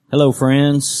Hello,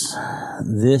 friends.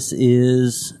 This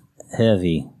is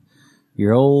Heavy,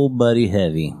 your old buddy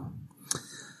Heavy.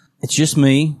 It's just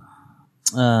me.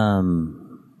 So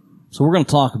we're going to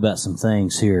talk about some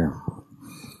things here.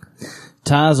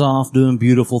 Ty's off doing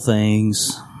beautiful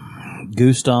things.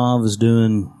 Gustav is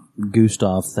doing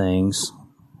Gustav things.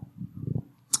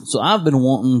 So I've been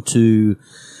wanting to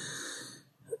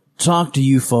talk to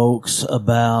you folks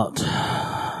about,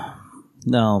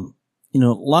 now,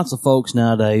 lots of folks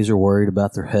nowadays are worried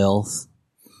about their health,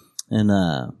 and,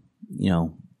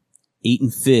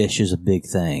 eating fish is a big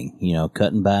thing,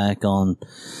 cutting back on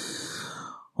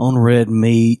red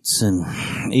meats,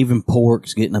 and even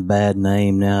pork's getting a bad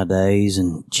name nowadays,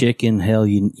 and chicken, hell,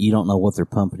 you don't know what they're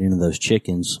pumping into those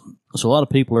chickens. So a lot of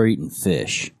people are eating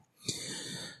fish.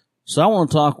 So I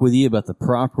want to talk with you about the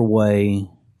proper way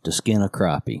to skin a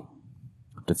crappie,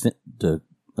 to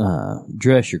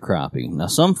dress your crappie. Now,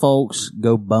 some folks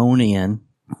go bone in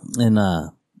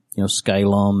and,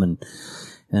 scale them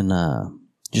and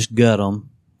just gut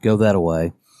them, go that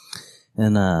way.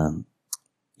 And, and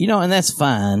that's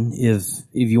fine if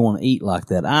you want to eat like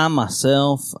that.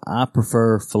 I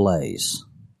prefer fillets.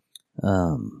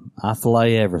 I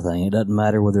fillet everything. It doesn't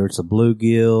matter whether it's a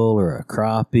bluegill or a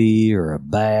crappie or a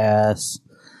bass.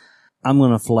 I'm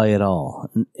going to fillet it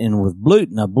all. And with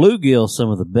bluegill,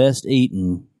 some of the best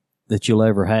eating that you'll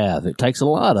ever have. It takes a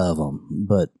lot of them,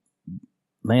 but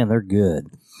man, they're good.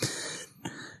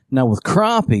 Now with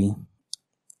crappie,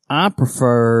 I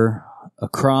prefer a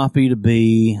crappie to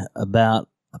be about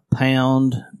a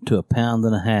pound to a pound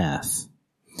and a half.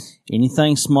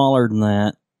 Anything smaller than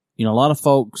that, a lot of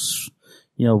folks,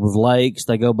 with lakes,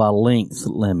 they go by length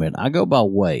limit. I go by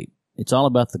weight. It's all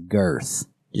about the girth.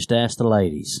 Just ask the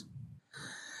ladies.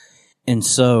 And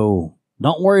so,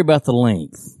 don't worry about the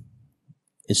length.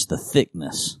 It's the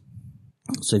thickness.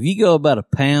 So if you go about a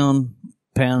pound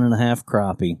and a half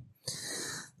crappie,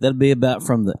 that'll be about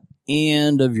from the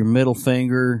end of your middle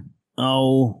finger,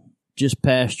 just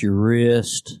past your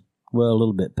wrist, well, a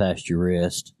little bit past your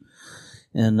wrist,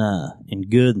 and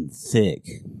good and thick.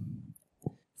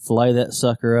 Fillet that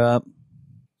sucker up,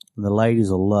 and the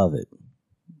ladies will love it.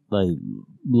 They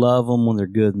love them when they're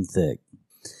good and thick.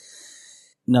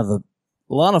 Now, a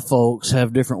lot of folks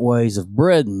have different ways of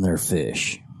breading their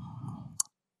fish.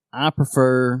 I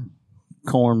prefer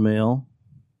cornmeal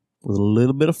with a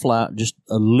little bit of flour, just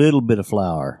a little bit of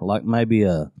flour, like maybe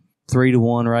a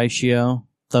 3-to-1 ratio.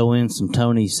 Throw in some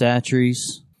Tony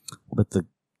Satcheries. But the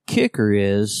kicker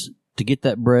is to get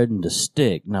that breading to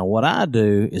stick. Now, what I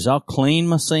do is I'll clean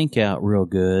my sink out real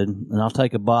good, and I'll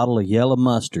take a bottle of yellow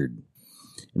mustard,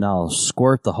 and I'll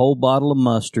squirt the whole bottle of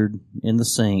mustard in the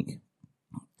sink,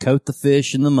 coat the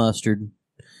fish in the mustard,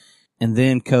 and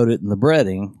then coat it in the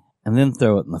breading, and then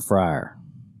throw it in the fryer.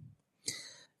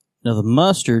 Now, the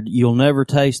mustard, you'll never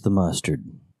taste the mustard.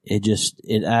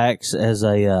 It acts as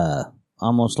a,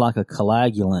 almost like a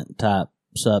coagulant type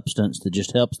substance that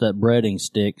just helps that breading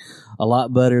stick a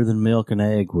lot better than milk and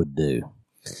egg would do.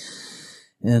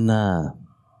 And,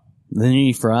 then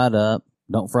you fry it up.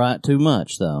 Don't fry it too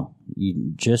much, though.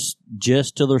 You just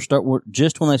till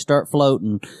when they start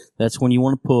floating, that's when you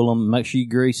want to pull them. Make sure your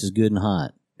grease is good and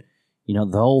hot. The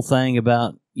whole thing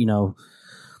about,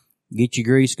 get your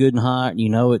grease good and hot,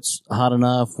 it's hot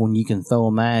enough when you can throw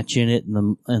a match in it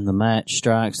and the match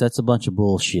strikes. That's a bunch of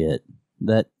bullshit.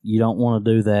 That you don't want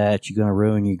to do that. You're going to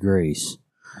ruin your grease.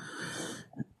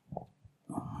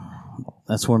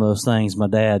 That's one of those things my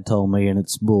dad told me, and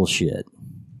it's bullshit.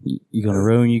 You're going to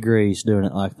ruin your grease doing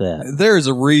it like that. There is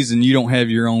a reason you don't have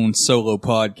your own solo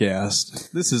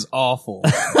podcast. This is awful.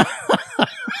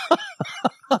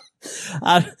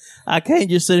 I can't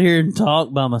just sit here and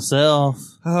talk by myself.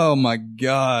 Oh my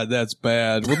God, that's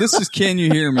bad. Well, this is Can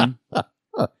You Hear Me?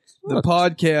 The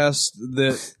podcast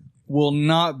that will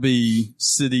not be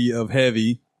City of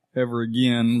Heavy ever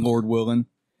again, Lord willing.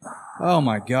 Oh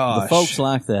my gosh. The folks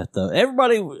like that though.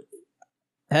 Everybody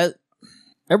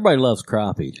loves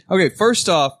crappie. Okay, first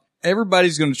off,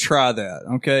 everybody's going to try that,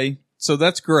 okay? So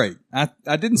that's great. I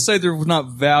didn't say there was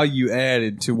not value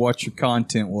added to what your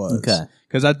content was. Okay.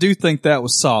 Because I do think that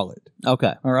was solid.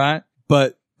 Okay. All right?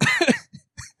 But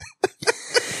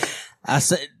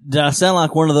did I sound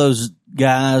like one of those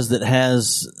guys that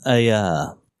has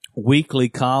a weekly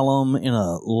column in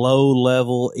a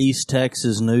low-level East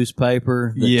Texas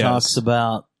newspaper that talks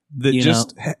about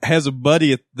has a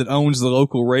buddy that owns the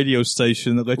local radio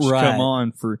station that lets you come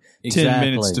on for 10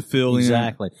 minutes to fill in.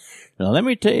 Exactly. Now, let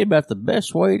me tell you about the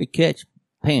best way to catch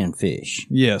panfish.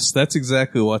 Yes, that's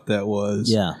exactly what that was.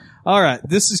 Yeah. All right,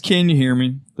 this is Can You Hear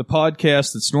Me? The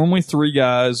podcast that's normally 3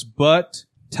 guys, but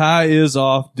Ty is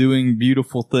off doing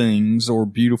beautiful things or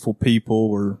beautiful people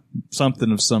or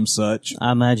something of some such.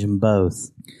 I imagine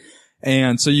both.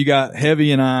 And so you got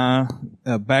Heavy and I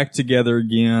back together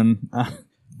again. I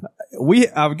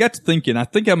got to thinking, I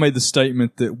think I made the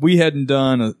statement that we hadn't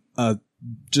done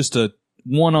just a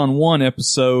one-on-one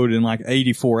episode in like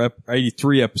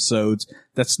 83 episodes.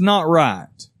 That's not right,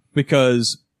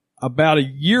 because about a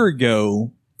year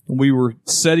ago, we were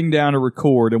setting down to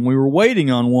record and we were waiting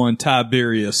on one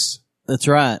Tiberius. That's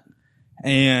right.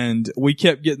 And we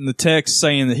kept getting the text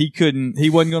saying that he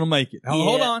wasn't going to make it.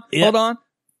 Hold on.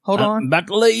 I'm about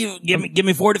to leave. Give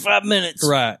me 45 minutes.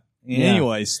 Right. Yeah.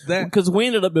 Anyways, because we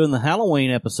ended up doing the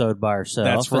Halloween episode by ourselves.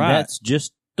 That's right. That's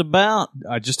just about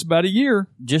a year.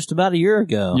 Just about a year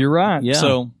ago. You're right. Yeah.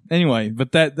 So anyway,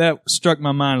 but that struck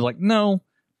my mind. Like, no,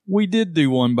 we did do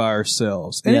one by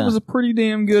ourselves, and it was a pretty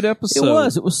damn good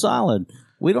episode. It was solid.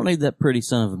 We don't need that pretty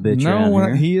son of a bitch around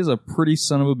here. He is a pretty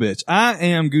son of a bitch. I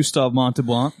am Gustav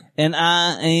Monteblanc. And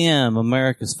I am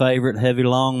America's favorite Heavy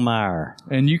Longmire.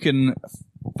 And you can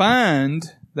find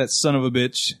that son of a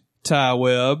bitch, Ty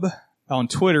Webb, on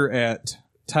Twitter at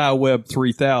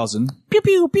TyWebb3000. Pew,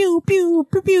 pew, pew, pew,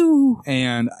 pew, pew.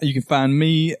 And you can find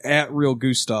me at Real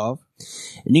Gustav.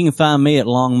 And you can find me at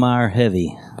Longmire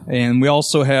Heavy. And we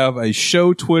also have a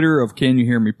show Twitter of Can You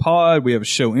Hear Me Pod. We have a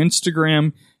show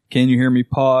Instagram, Can You Hear Me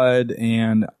Pod.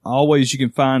 And always you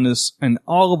can find us in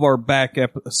all of our back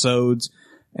episodes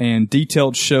and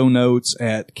detailed show notes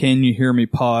at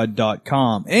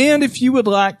canyouhearmepod.com. And if you would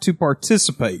like to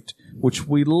participate, which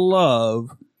we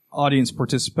love audience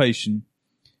participation,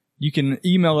 you can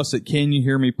email us at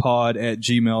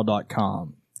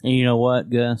canyouhearmepod@gmail.com. And you know what,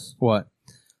 Gus? What?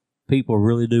 People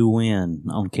really do win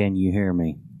on Can You Hear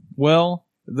Me. Well,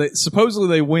 supposedly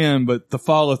they win, but the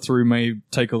follow-through may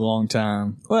take a long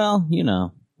time. Well, you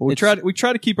know. We try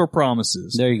to keep our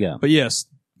promises. There you go. But yes,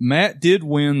 Matt did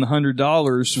win the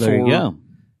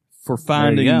 $100 for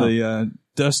finding the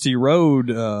Dusty Road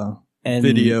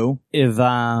video. If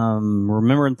I'm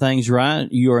remembering things right,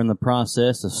 you are in the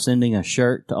process of sending a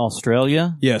shirt to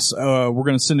Australia. Yes, we're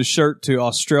going to send a shirt to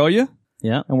Australia.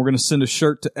 Yeah. And we're going to send a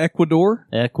shirt to Ecuador.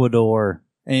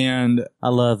 And I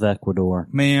love Ecuador.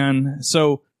 Man,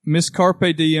 so Miss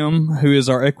Carpe Diem, who is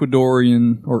our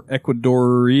Ecuadorian or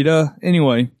Ecuadorita,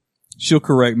 anyway, she'll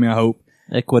correct me, I hope.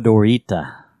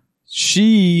 Ecuadorita.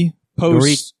 She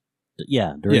posts. Dorita.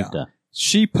 Yeah,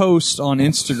 she posts on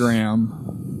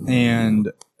Instagram,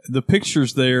 and the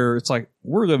pictures there, it's like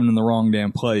we're living in the wrong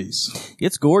damn place.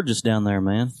 It's gorgeous down there,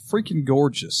 man. Freaking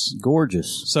gorgeous.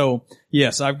 Gorgeous. So,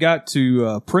 yes, I've got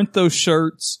to print those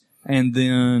shirts and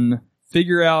then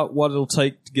figure out what it'll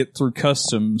take to get through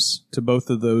customs to both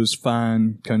of those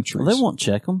fine countries. Well, they won't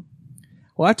check them.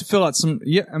 Well, I have to fill out some.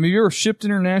 Yeah, I mean, you're shipped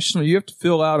international. You have to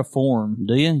fill out a form.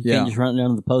 Do you? You can't just run it down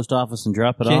to the post office and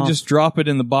drop it off? Can't just drop it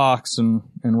in the box and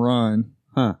run.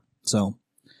 Huh. So,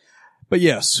 but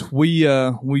yes, we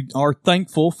are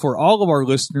thankful for all of our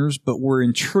listeners, but we're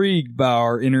intrigued by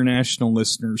our international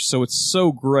listeners. So it's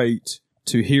so great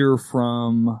to hear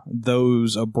from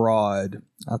those abroad.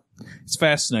 It's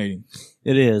fascinating.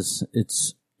 It is.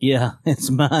 It's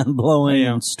mind-blowing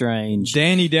and strange.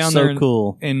 Danny down there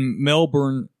in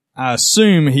Melbourne, I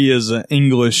assume he is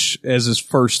English as his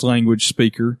first language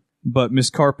speaker, but Miss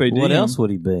Carpe Diem. What else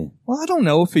would he be? Well, I don't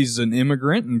know if he's an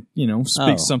immigrant and,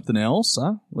 speaks something else.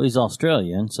 Well, he's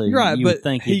Australian, so right, you would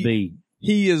think he'd be.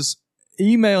 He is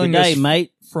emailing us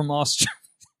from Australia.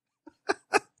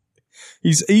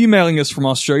 He's emailing us from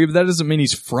Australia, but that doesn't mean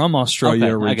he's from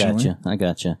Australia originally. I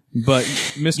got you. But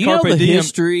Miss Carpe Diem. You know the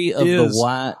history of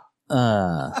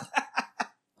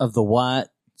the white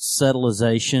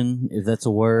settlization, if that's a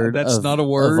word. That's not a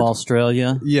word. Of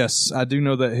Australia. Yes, I do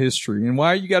know that history. And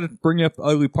why you got to bring up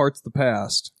ugly parts of the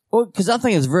past? Well, because I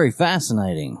think it's very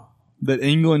fascinating that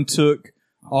England took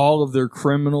all of their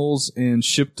criminals and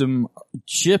shipped them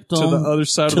to the other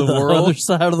side of the world. Other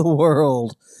side of the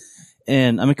world.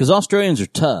 And, I mean, because Australians are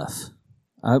tough.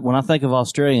 When I think of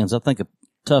Australians, I think of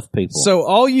tough people. So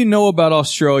all you know about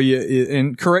Australia,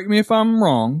 and correct me if I'm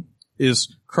wrong,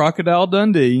 is Crocodile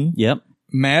Dundee. Yep.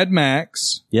 Mad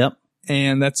Max. Yep.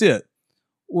 And that's it.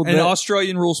 Well, and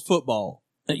Australian rules football.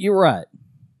 You're right.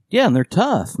 Yeah, and they're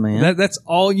tough, man. That's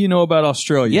all you know about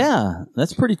Australia. Yeah,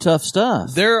 that's pretty tough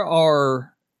stuff. I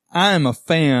am a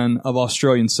fan of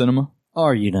Australian cinema.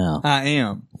 Are you now? I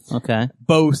am. Okay.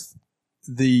 Both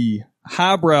the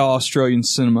highbrow Australian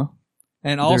cinema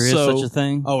and also there is such a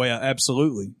thing. Oh yeah,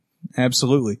 absolutely.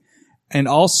 And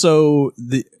also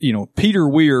the Peter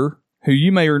Weir, who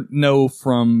you may know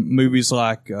from movies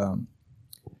like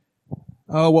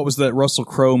what was that Russell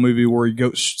Crowe movie where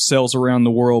he sails around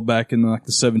the world back in like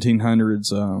the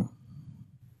 1700s?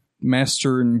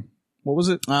 Master and what was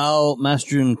it? Oh,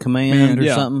 Master in Command or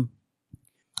something.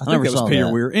 I think that was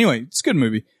Peter Weir. Anyway, it's a good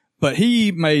movie. But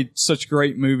he made such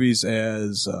great movies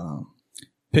as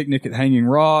Picnic at Hanging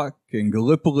Rock and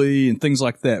Gallipoli and things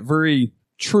like that. Very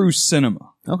true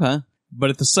cinema. Okay. But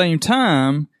at the same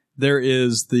time, there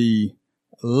is the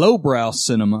lowbrow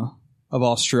cinema of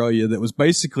Australia that was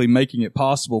basically making it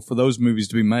possible for those movies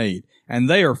to be made. And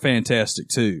they are fantastic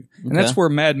too. And that's where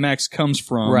Mad Max comes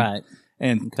from. Right.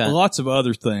 And lots of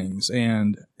other things.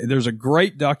 And there's a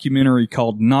great documentary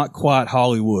called Not Quite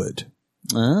Hollywood.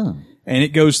 Oh. And it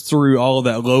goes through all of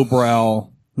that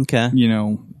lowbrow, you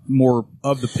know, more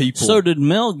of the people. So did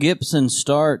Mel Gibson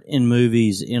start in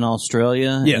movies in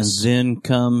Australia and then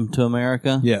come to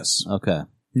America? Yes. Okay.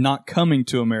 Not Coming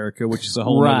to America, which is a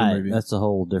whole other movie. That's a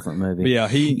whole different movie. But yeah,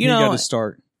 he got to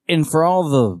start. And for all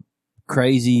the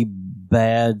crazy,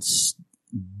 bad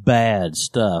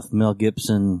stuff Mel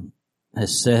Gibson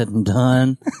has said and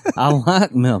done, I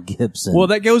like Mel Gibson. Well,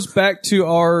 that goes back to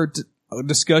our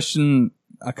discussion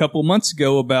a couple of months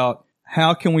ago about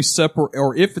how can we separate,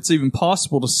 or if it's even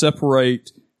possible to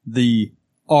separate the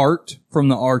art from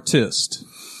the artist.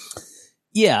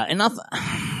 Yeah, and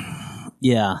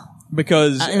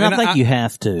because I think you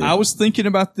have to. I was thinking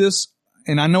about this,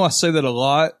 and I know I say that a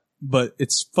lot, but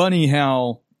it's funny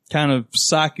how kind of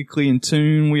psychically in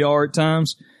tune we are at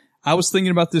times. I was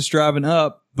thinking about this driving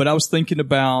up, but I was thinking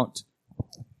about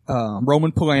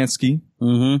Roman Polanski,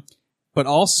 but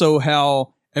also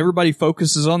how everybody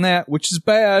focuses on that, which is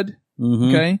bad.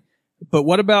 Okay. But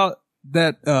what about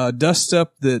that dust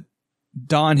up that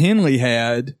Don Henley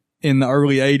had in the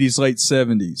early 80s, late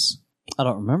 70s? I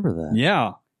don't remember that.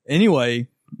 Yeah. Anyway,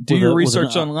 do your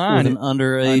research online. With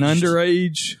an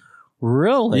underage.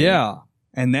 Really? Yeah.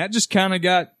 And that just kind of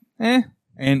got,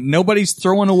 and nobody's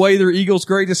throwing away their Eagles'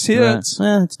 greatest hits. Right.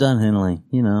 Well, it's Don Henley,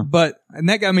 you know. And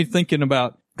that got me thinking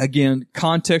about, again,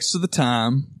 context of the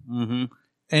time.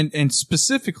 And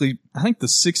specifically, I think the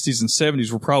 60s and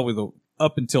 70s were probably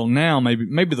up until now,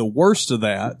 maybe the worst of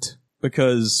that,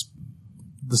 because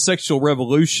the sexual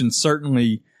revolution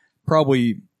certainly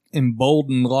probably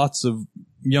emboldened lots of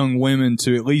young women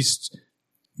to at least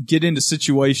get into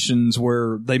situations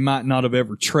where they might not have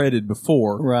ever treaded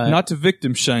before. Right. Not to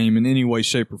victim shame in any way,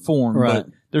 shape, or form, but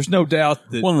there's no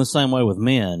doubt that... Well, in the same way with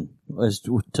men, as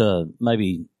to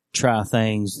maybe try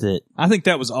things that... I think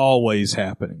that was always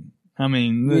happening. I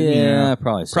mean,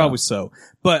 probably so. Probably so.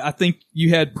 But I think you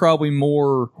had probably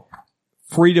more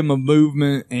freedom of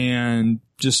movement and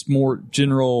just more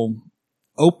general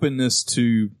openness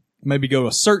to maybe go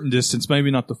a certain distance,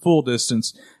 maybe not the full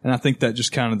distance. And I think that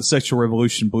just kind of the sexual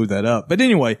revolution blew that up. But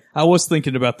anyway, I was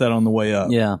thinking about that on the way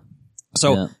up. Yeah.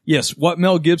 So, yes, what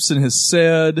Mel Gibson has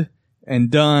said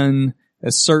and done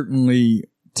has certainly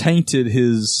tainted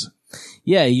his...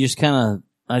 Yeah, I just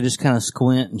kind of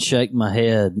squint and shake my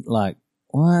head like,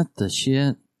 what the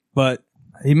shit? But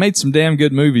he made some damn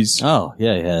good movies. Oh,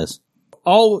 yeah, he has.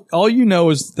 All you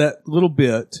know is that little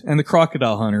bit and The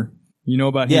Crocodile Hunter. You know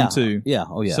about him too. Yeah,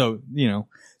 oh yeah. So,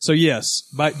 so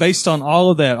yes, based on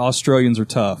all of that, Australians are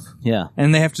tough. Yeah.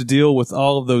 And they have to deal with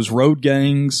all of those road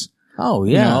gangs. Oh,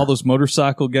 yeah. All those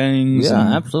motorcycle gangs.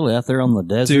 Yeah, absolutely. Out there on the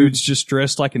desert. Dudes just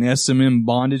dressed like an S&M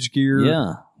bondage gear.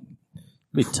 Yeah.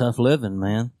 Be tough living,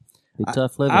 man.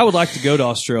 Tough living. I would like to go to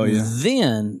Australia.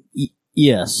 Then,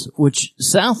 yes, which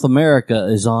South America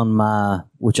is on my,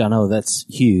 which I know that's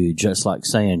huge. That's like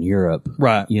saying Europe.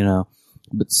 Right. You know,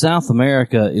 but South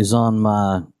America is on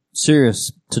my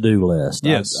serious to-do list.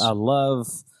 Yes. I love,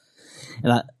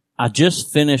 and I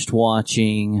just finished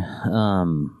watching,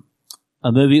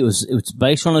 a movie. It was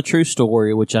based on a true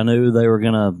story, which I knew they were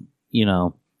gonna,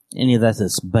 any of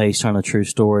that's based on a true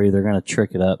story, they're gonna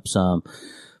trick it up some.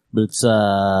 But it's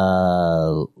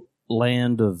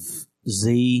Land of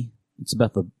Z. It's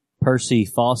about the Percy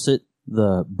Fawcett,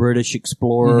 the British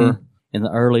explorer in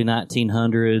the early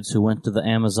 1900s who went to the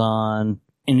Amazon.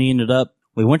 And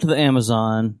we went to the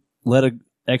Amazon, led an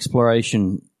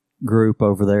exploration group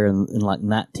over there in like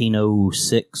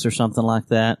 1906 or something like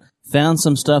that. Found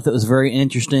some stuff that was very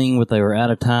interesting, but they were out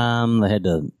of time. They had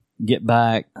to get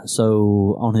back.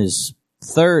 So on his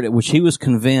third, which he was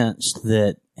convinced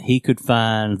that he could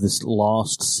find this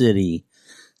lost city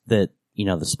that,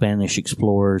 the Spanish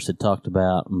explorers had talked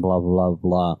about and blah, blah, blah,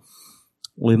 blah.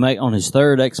 We make on his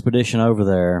third expedition over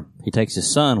there, he takes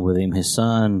his son with him. His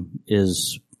son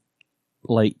is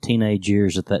late teenage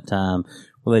years at that time.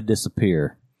 Well, they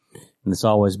disappear. And it's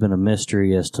always been a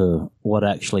mystery as to what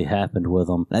actually happened with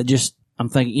them. I'm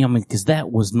thinking, I mean, because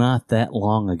that was not that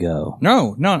long ago.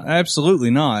 No, absolutely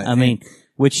not. I mean,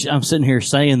 which I'm sitting here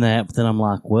saying that, but then I'm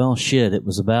like, well, shit, it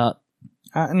was about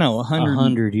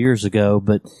 100 years ago,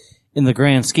 but in the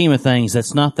grand scheme of things,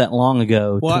 that's not that long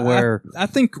ago. Well, to where I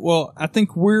think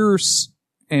we're,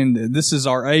 and this is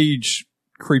our age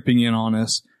creeping in on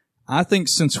us. I think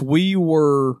since we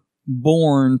were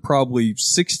born probably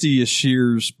 60-ish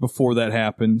years before that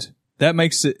happened, that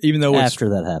makes it, even though after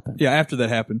that happened. Yeah, after that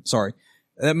happened. Sorry.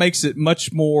 That makes it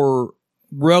much more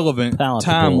relevant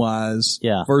time-wise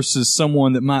versus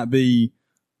someone that might be,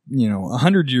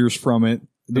 100 years from it.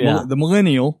 The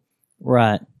millennial.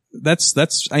 Right.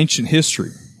 That's ancient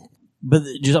history. But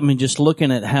just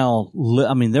looking at how,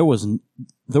 there was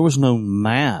no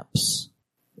maps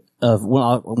of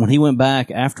when he went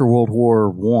back after World War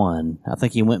One. I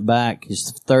think he went back.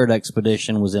 His third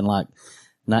expedition was in like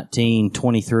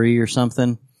 1923 or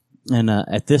something. And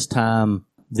at this time,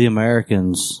 the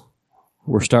Americans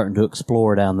were starting to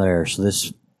explore down there. So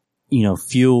this,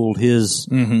 fueled his,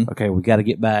 okay, we got to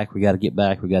get back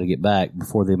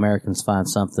before the Americans find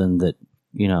something that,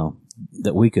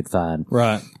 that we could find.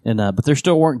 Right. And, but there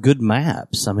still weren't good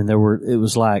maps. I mean, it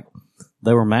was like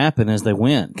they were mapping as they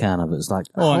went, kind of. It's like,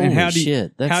 and how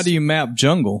do you map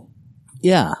jungle?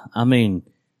 Yeah. I mean,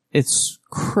 it's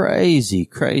crazy.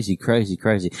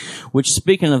 Which,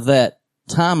 speaking of that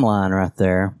timeline right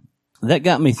there, that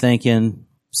got me thinking,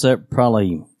 so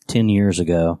probably 10 years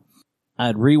ago,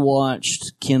 I'd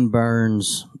rewatched Ken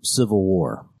Burns' Civil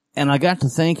War. And I got to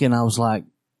thinking, I was like,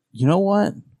 you know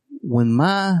what? When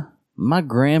my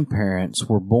grandparents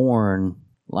were born,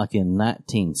 like in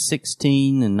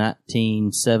 1916 and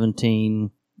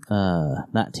 1917,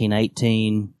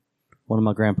 1918, one of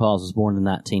my grandpas was born in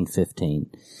 1915.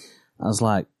 I was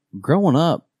like, growing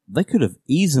up, they could have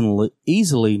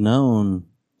easily known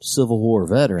Civil War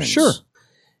veterans. Sure.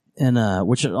 And,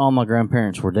 which all my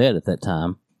grandparents were dead at that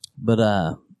time.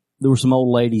 But, there were some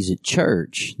old ladies at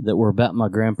church that were about my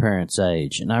grandparents'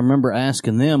 age. And I remember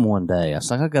asking them one day, I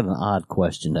was like, I got an odd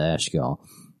question to ask y'all.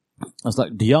 I was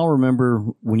like, do y'all remember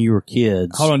when you were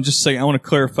kids? Hold on just a second. I want to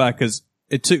clarify because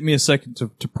it took me a second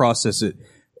to process it.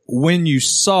 When you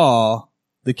saw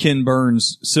the Ken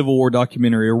Burns Civil War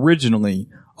documentary originally,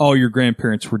 all your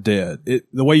grandparents were dead.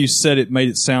 The way you said it made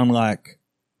it sound like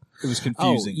it was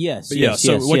confusing. Oh, yes. But yes.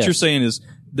 So what you're saying is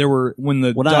when the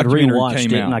I documentary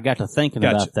came out. And I got to thinking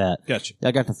about that. Gotcha.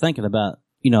 I got to thinking about,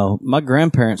 my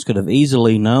grandparents could have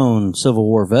easily known Civil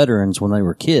War veterans when they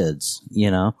were kids,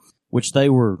 which they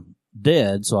were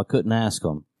dead, so I couldn't ask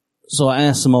them. So I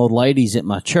asked some old ladies at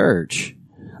my church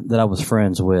that I was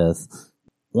friends with.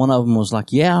 One of them was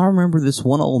like, yeah, I remember this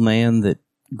one old man that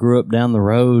grew up down the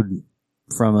road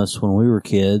from us when we were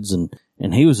kids, and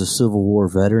he was a Civil War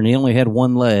veteran. He only had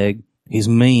one leg. He's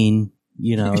mean,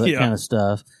 that kind of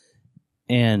stuff.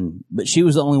 But she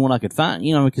was the only one I could find,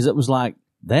 because it was like,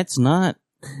 that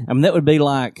would be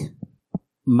like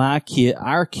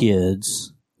our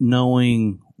kids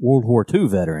knowing World War II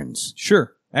veterans.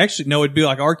 Sure. Actually, no, it'd be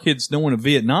like our kids knowing a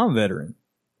Vietnam veteran.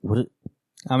 Would it?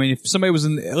 I mean, if somebody was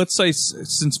let's say,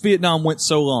 since Vietnam went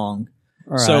so long.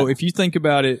 Right. So if you think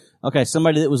about it. Okay,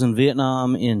 somebody that was in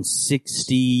Vietnam in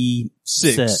 66. So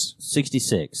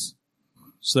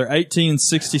they're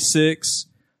 1866.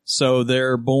 So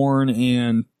they're born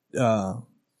in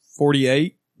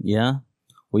 48. Yeah.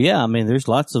 Well, yeah, I mean, there's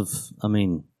lots of,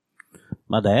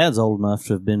 my dad's old enough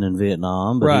to have been in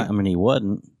Vietnam, but right. He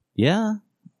wasn't. Yeah.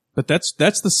 But that's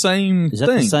the same thing. Is that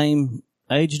the same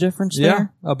age difference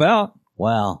there? Yeah, about.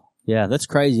 Wow. Yeah, that's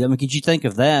crazy. Could you think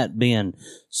of that being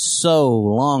so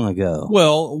long ago?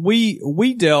 Well,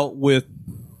 we dealt with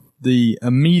the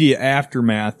immediate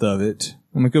aftermath of it.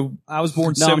 I was born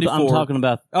in 74. I'm talking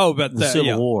about about the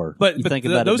Civil War. But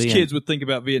those kids would think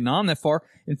about Vietnam that far.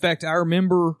 In fact, I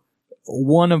remember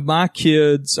one of my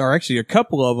kids, or actually a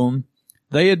couple of them,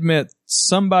 they had met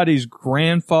somebody's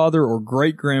grandfather or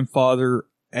great-grandfather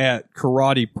at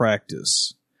karate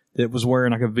practice that was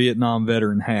wearing like a Vietnam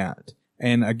veteran hat.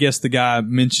 And I guess the guy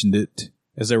mentioned it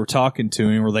as they were talking to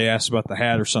him, or they asked about the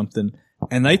hat or something.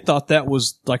 And they thought that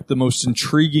was like the most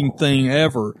intriguing thing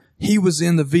ever. He was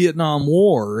in the Vietnam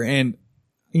War, and,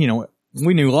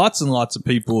 we knew lots and lots of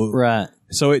people. Right.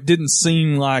 So it didn't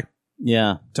seem like,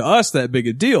 to us, that big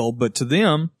a deal, but to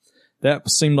them, that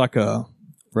seemed like a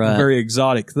very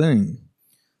exotic thing.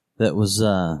 That was,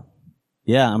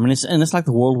 it's like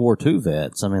the World War II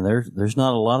vets. There's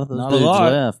not a lot of those dudes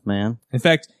left, man. In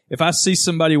fact, if I see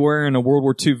somebody wearing a World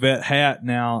War II vet hat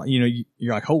now, you're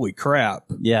like, holy crap.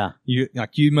 Yeah.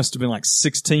 You must have been like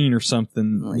 16 or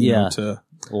something.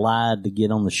 Lied to get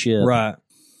on the ship. Right.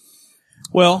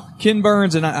 Well, Ken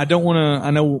Burns, and I don't want to, I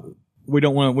know we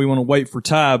want to wait for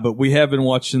Ty, but we have been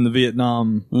watching the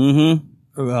Vietnam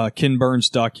Ken Burns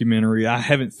documentary. I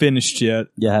haven't finished yet.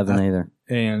 Yeah, I haven't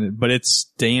either. But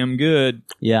it's damn good.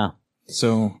 Yeah.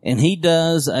 So, and he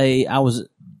does I was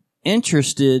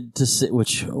interested to see,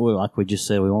 which, like we just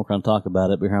said, we weren't going to talk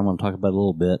about it, but here I'm going to talk about it a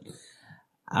little bit.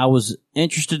 I was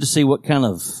interested to see what kind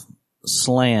of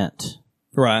slant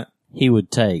he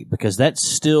would take, because that's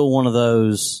still one of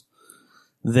those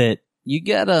that you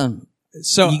gotta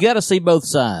see both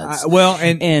sides.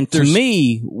 And to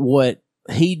me, what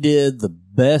he did the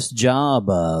best job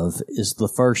of is the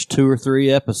first 2 or 3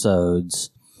 episodes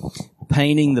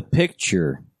painting the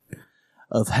picture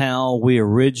of how we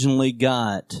originally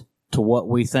got to what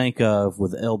we think of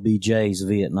with LBJ's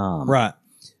Vietnam. Right.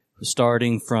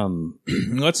 Starting from...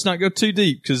 Let's not go too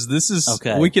deep, because this is...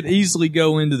 Okay. We could easily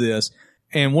go into this.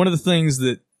 And one of the things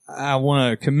that I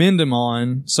want to commend him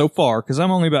on so far, because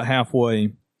I'm only about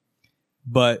halfway,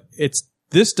 but it's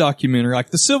this documentary,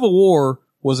 like the Civil War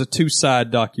was a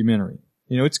 2-side documentary.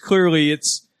 You know, it's clearly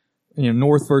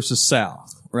North versus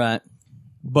South. Right.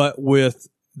 But with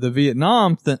the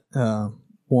Vietnam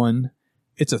one,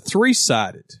 it's a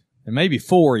 3-sided, and maybe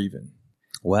 4 even.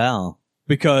 Wow.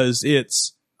 Because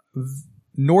it's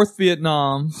North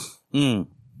Vietnam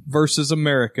versus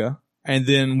America, and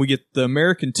then we get the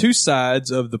American 2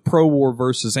 sides of the pro-war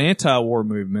versus anti-war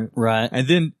movement. Right. And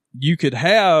then you could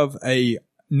have a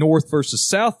North versus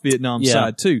South Vietnam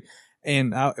side too.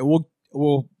 And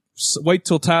we'll wait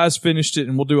till Ty's finished it,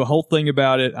 and we'll do a whole thing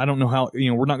about it. I don't know how,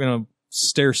 we're not going to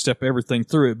stair-step everything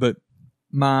through it, but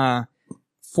my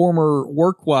former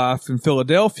work wife in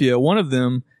Philadelphia, one of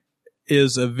them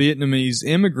is a Vietnamese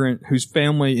immigrant whose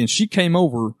family, and she came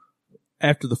over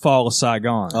after the fall of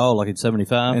Saigon. Oh, like in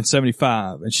 75? In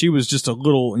 75. And she was just a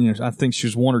little, I think she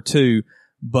was 1 or 2.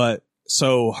 But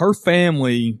so her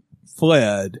family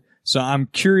fled. So I'm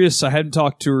curious. I hadn't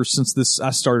talked to her since I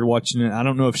started watching it. I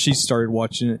don't know if she started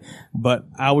watching it, but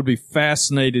I would be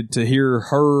fascinated to hear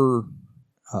her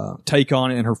take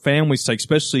on it and her family's take,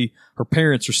 especially her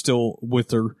parents are still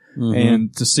with her,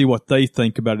 and to see what they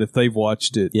think about it if they've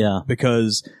watched it. Yeah.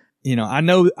 Because, I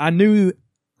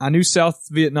knew South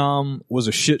Vietnam was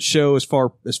a shit show as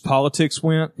far as politics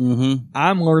went. Mm-hmm.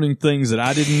 I'm learning things that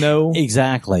I didn't know.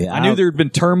 Exactly. I knew there had been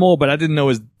turmoil, but I didn't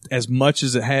know as much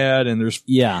as it had. And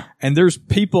there's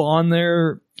people on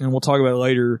there, and we'll talk about it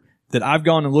later, that I've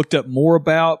gone and looked up more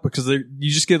about, because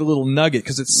you just get a little nugget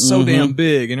because it's so damn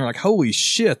big, and you're like, holy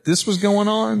shit, this was going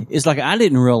on? It's like I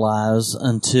didn't realize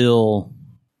until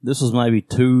this was maybe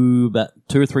about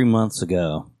 2 or 3 months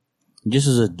ago. Just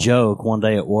as a joke, one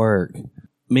day at work,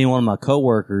 me and one of my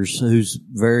coworkers, who's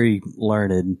very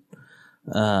learned,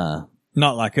 not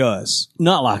like us,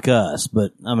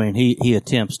 but I mean, he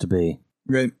attempts to be.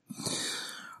 Right. All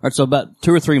right. So about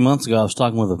 2 or 3 months ago, I was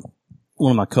talking with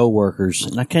one of my coworkers,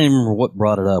 and I can't even remember what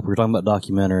brought it up. We were talking about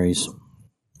documentaries,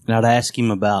 and I'd ask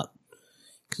him about,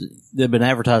 cause they've been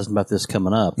advertising about this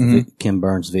coming up, Ken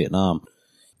Burns Vietnam,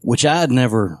 which I had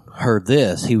never heard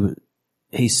this.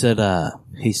 He said,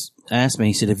 he asked me,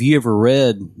 he said, have you ever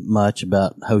read much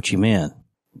about Ho Chi Minh?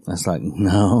 I was like,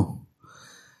 no.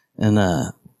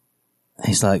 And,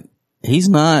 he's like, he's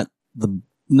not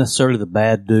necessarily the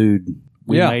bad dude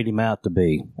we made him out to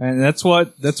be. And that's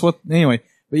what, anyway,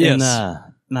 but yes.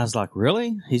 And I was like,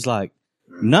 really? He's like,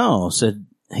 no.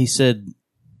 He said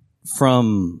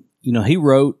from, he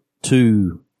wrote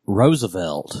to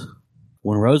Roosevelt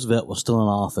when Roosevelt was still in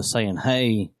office saying,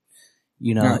 hey,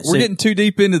 we're getting too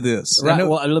deep into this. Right.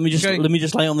 Well, let me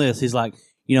just lay on this. He's like,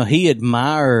 he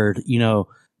admired,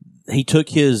 he took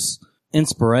his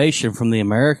inspiration from the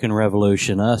American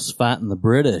Revolution, us fighting the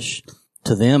British,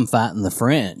 to them fighting the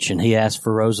French. And he asked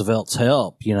for Roosevelt's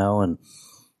help,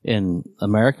 and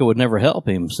America would never help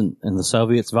him. And the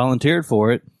Soviets volunteered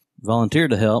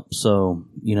to help. So,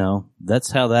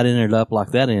 that's how that ended up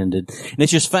like that ended. And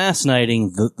it's just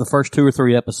fascinating. The first 2 or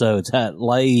 3 episodes, how it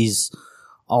lays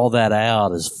all that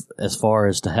out as far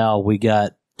as to how we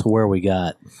got to where we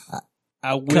got.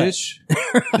 I wish,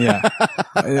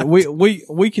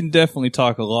 we can definitely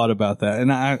talk a lot about that,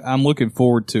 and I'm looking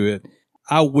forward to it.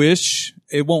 I wish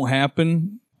it won't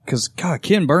happen, because God,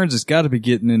 Ken Burns has got to be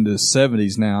getting into his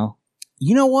 70s now.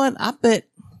 You know what? I bet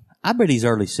he's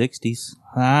early 60s.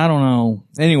 I don't know.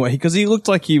 Anyway, because he looked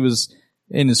like he was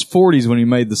in his 40s when he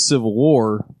made the Civil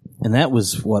War, and that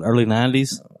was what, early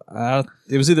 90s.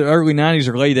 It was either early 90s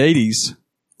or late 80s.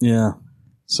 Yeah.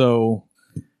 So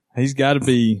he's got to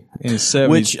be in his 70s.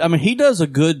 Which, I mean, he does a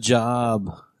good job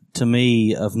to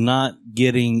me of not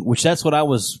getting, which that's what I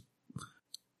was,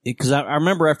 because I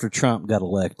remember after Trump got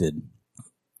elected,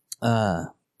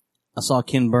 I saw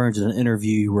Ken Burns in an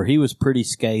interview where he was pretty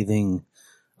scathing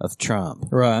of Trump.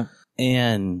 Right.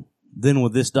 And then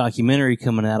with this documentary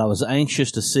coming out, I was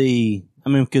anxious to see,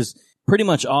 because pretty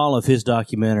much all of his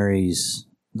documentaries,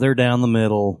 they're down the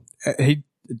middle. I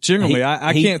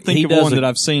can't think of one that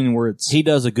I've seen where it's... He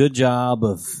does a good job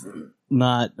of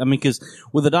not, because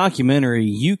with a documentary,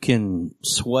 you can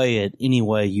sway it any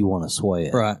way you want to sway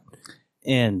it. Right.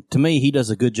 And to me, he does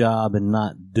a good job in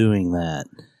not doing that.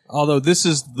 Although this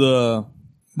is the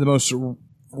most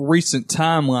recent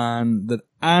timeline that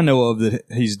I know of that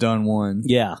he's done one.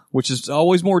 Yeah. Which is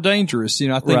always more dangerous.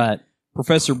 I think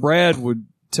Professor Brad would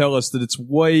tell us that it's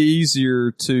way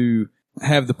easier to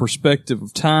have the perspective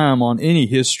of time on any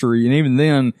history. And even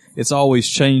then, it's always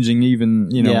changing. Even,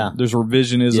 there's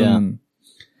revisionism. Yeah. And,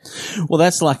 well,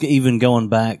 that's like even going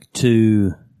back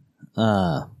to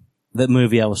that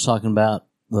movie I was talking about.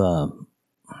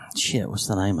 What's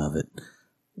the name of it?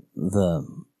 The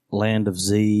Land of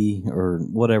Z or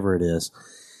whatever it is.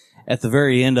 At the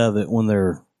very end of it, when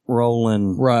they're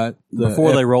rolling, right,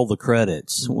 before they roll the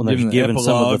credits, when they're giving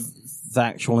some of the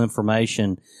factual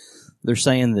information, they're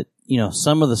saying that,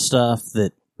 some of the stuff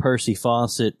that Percy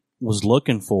Fawcett was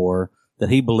looking for that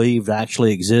he believed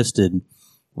actually existed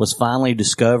was finally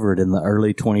discovered in the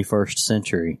early 21st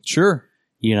century. Sure.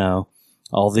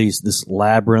 All this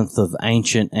labyrinth of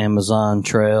ancient Amazon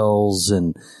trails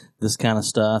and this kind of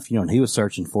stuff, and he was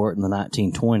searching for it in the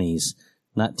 1920s,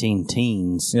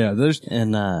 19-teens. Yeah,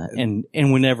 and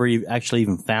we never actually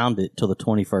even found it till the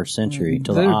 21st century,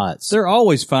 till the aughts. They're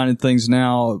always finding things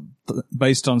now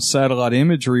based on satellite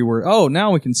imagery where,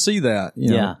 now we can see that.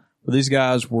 Where these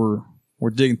guys were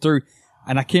digging through,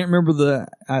 and I can't remember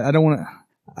I don't want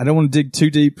to dig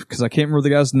too deep because I can't remember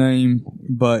the guy's name,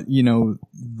 but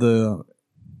the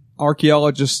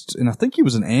archaeologist, and I think he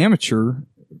was an amateur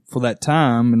for that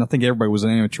time, and I think everybody was an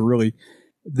amateur really,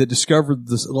 that discovered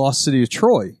the lost city of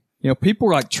Troy. People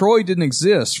were like, Troy didn't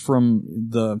exist from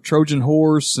the Trojan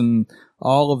horse and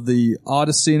all of the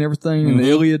Odyssey and everything and the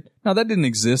Iliad. No, that didn't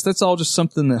exist. That's all just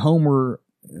something that Homer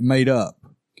made up.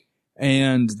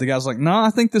 And the guy's like, no, I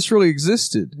think this really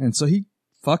existed. And so he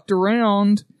fucked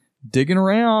around, digging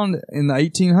around in the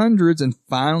 1800s and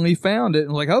finally found it.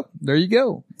 And like, oh, there you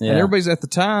go. Yeah. And everybody's at the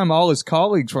time, all his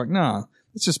colleagues were like, nah,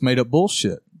 it's just made up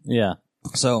bullshit. Yeah.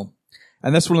 So,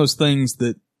 and that's one of those things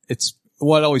that it's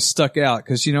what always stuck out.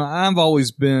 Cause, I've always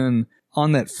been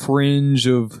on that fringe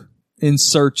of In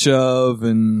Search of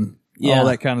and all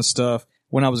that kind of stuff.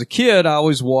 When I was a kid, I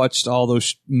always watched all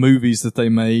those movies that they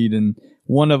made. And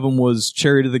one of them was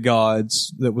Chariot of the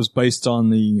Gods that was based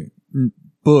on the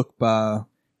book by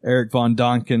Eric von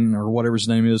Däniken or whatever his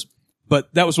name is.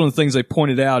 But that was one of the things they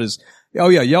pointed out is, oh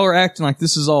yeah, y'all are acting like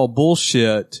this is all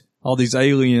bullshit, all these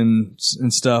aliens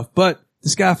and stuff. But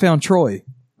this guy found Troy.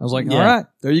 I was like, all right,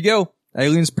 there you go.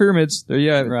 Aliens, pyramids. There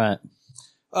you have it. Right.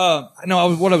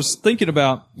 What I was thinking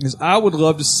about is I would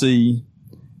love to see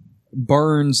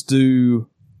Burns do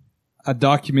a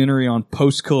documentary on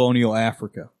post-colonial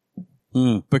Africa.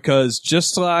 Because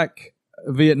just like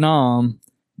Vietnam,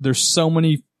 there's so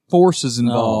many forces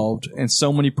involved and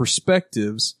so many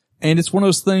perspectives. And it's one of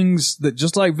those things that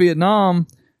just like Vietnam,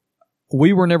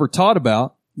 we were never taught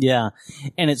about. Yeah.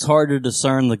 And it's hard to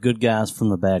discern the good guys from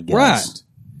the bad guys. Right.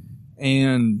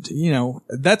 And,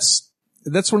 that's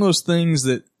one of those things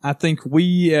that I think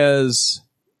we as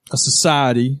a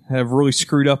society have really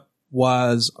screwed up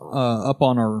up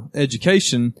on our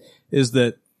education is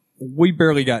that we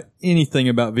barely got anything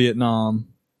about Vietnam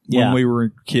when we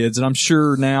were kids. And I'm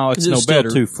sure now it's no better. It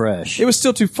was still too fresh. It was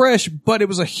still too fresh, but it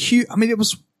was a huge,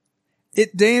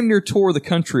 it damn near tore the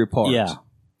country apart. Yeah.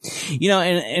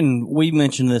 And we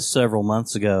mentioned this several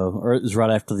months ago, or it was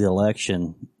right after the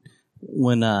election,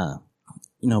 when,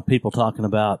 people talking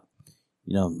about,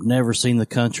 never seen the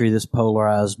country this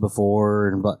polarized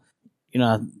before. But,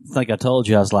 I think I told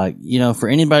you, I was like, for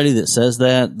anybody that says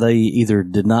that, they either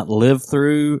did not live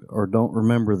through or don't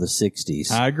remember the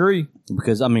 60s. I agree.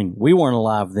 Because, we weren't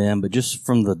alive then, but just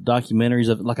from the documentaries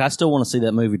of, I still want to see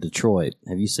that movie Detroit.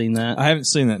 Have you seen that? I haven't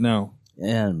seen that, no.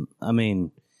 And,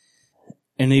 and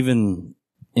even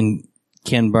in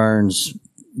Ken Burns'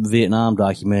 Vietnam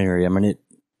documentary,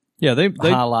 they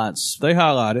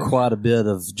highlight it quite a bit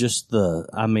of just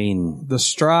the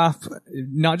strife,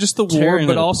 not just the war,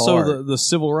 but also the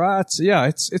civil rights. Yeah,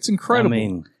 it's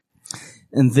incredible.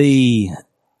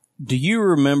 Do you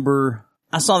remember?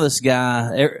 I saw this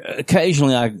guy.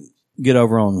 Occasionally, I get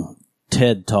over on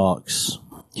TED Talks.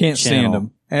 Can't stand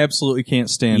him. Absolutely can't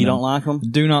stand him. You don't like him?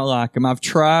 Do not like him. I've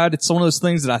tried. It's one of those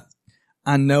things that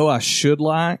I know I should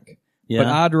like, but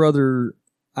I'd rather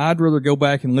go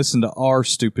back and listen to our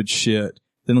stupid shit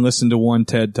than listen to one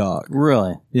TED Talk.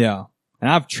 Really? Yeah. And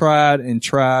I've tried and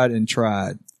tried and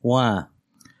tried. Why?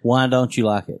 Why don't you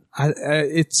like it?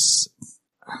 It's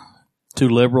too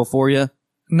liberal for you?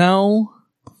 No.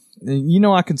 You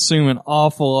know, I consume an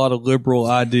awful lot of liberal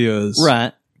ideas.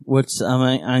 Right. I'm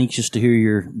anxious to hear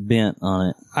your bent on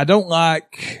it. I don't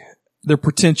like, they're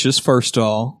pretentious, first of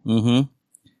all. Mm-hmm.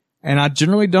 And I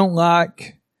generally don't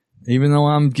like, even though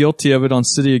I'm guilty of it on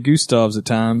City of Gustavs at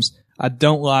times, I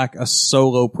don't like a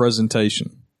solo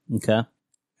presentation. Okay.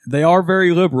 They are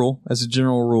very liberal as a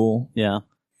general rule. Yeah.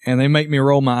 And they make me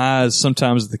roll my eyes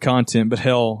sometimes at the content, but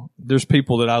hell, there's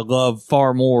people that I love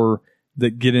far more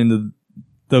that get into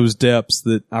those depths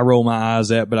that I roll my eyes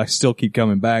at, but I still keep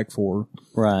coming back for.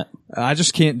 Right. I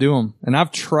just can't do them. And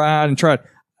I've tried and tried.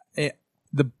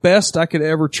 The best I could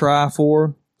ever try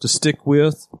for to stick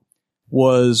with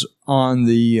was on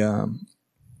the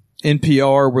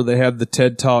NPR where they have the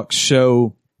TED Talk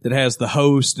show that has the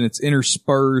host and it's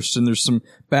interspersed and there's some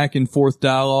back and forth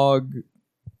dialogue.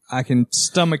 I can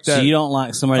stomach that. So you don't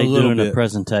like somebody doing a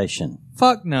presentation?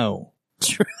 Fuck no.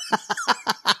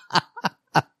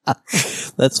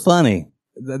 That's funny.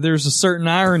 There's a certain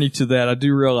irony to that, I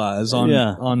do realize,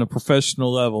 on a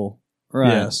professional level. Right.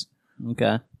 Yes.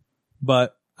 Okay.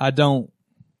 But I can't.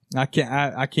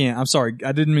 I'm sorry.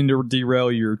 I didn't mean to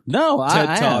derail your TED Talk.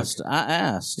 I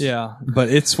asked. Yeah. But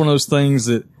it's one of those things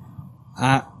that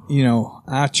I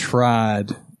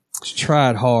tried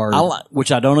hard.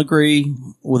 Which I don't agree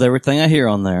with everything I hear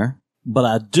on there, but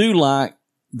I do like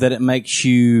that it makes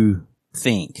you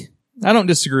think. I don't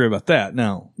disagree about that,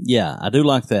 no. Yeah, I do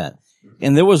like that.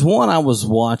 And there was one I was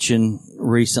watching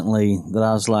recently that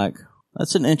I was like,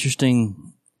 that's an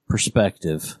interesting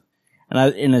perspective.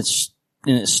 And it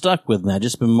stuck with me. I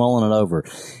just been mulling it over.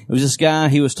 It was this guy,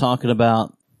 he was talking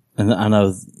about, and I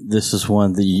know this is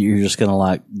one that you're just going to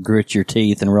like grit your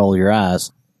teeth and roll your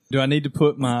eyes. Do I need to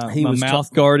put my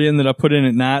mouth guard in that I put in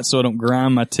at night so I don't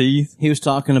grind my teeth? He was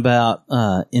talking about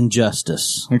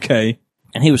injustice. Okay.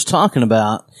 And he was talking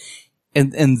about,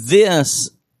 and this,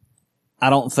 I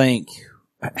don't think,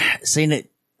 seeing it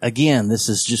again, this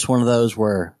is just one of those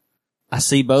where I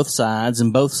see both sides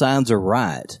and both sides are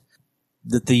right.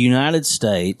 That the United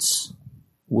States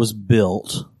was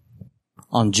built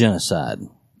on genocide.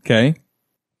 Okay.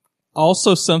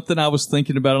 Also something I was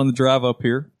thinking about on the drive up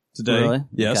here today. Really?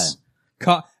 Yes.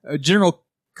 Okay. General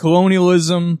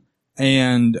colonialism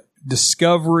and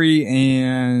discovery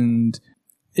and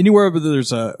anywhere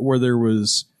where there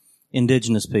was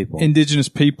indigenous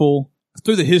people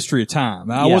through the history of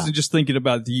time. I wasn't just thinking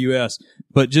about the U.S.,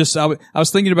 but just I was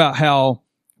thinking about how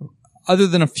other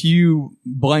than a few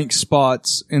blank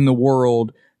spots in the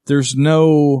world, there's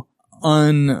no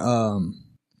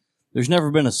there's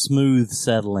never been a smooth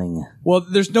settling. Well,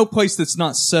 there's no place that's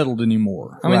not settled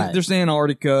anymore. I mean, there's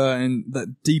Antarctica and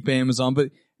the deep Amazon,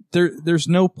 but there's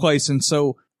no place. And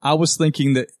so I was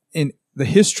thinking that in the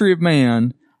history of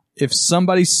man, if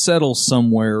somebody settles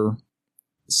somewhere,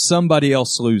 somebody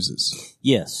else loses.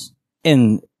 Yes.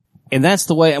 And that's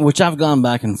the way, which I've gone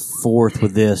back and forth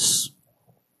with this.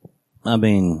 I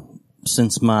mean,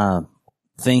 since my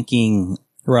thinking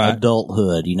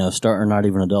adulthood, starting, not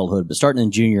even adulthood, but starting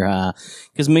in junior high,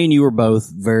 because me and you were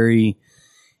both very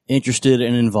interested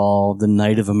and involved in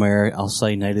Native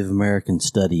American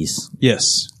studies.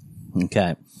 Yes.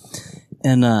 Okay.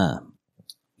 And,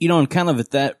 and kind of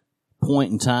at that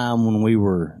point in time when we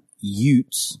were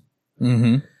Utes,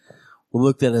 mm-hmm. we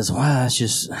looked at it as, wow, this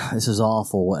is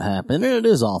awful what happened. And it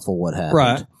is awful what happened.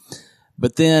 Right.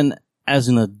 But then as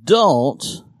an adult,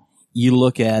 you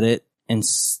look at it and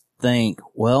think,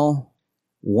 well,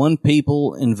 one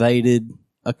people invaded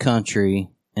a country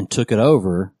and took it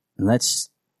over, and that's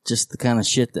just the kind of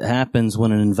shit that happens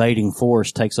when an invading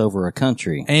force takes over a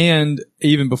country. And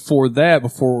even before that,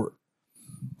 before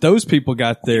those people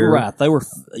got there, right? They were,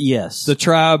 yes. The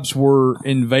tribes were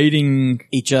invading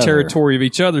each other, territory of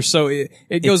each other. So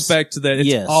it goes back to that.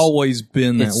 It's always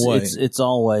been that way. It's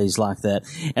always like that.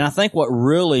 And I think what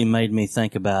really made me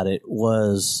think about it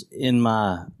was in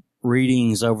my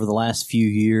readings over the last few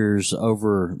years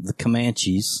over the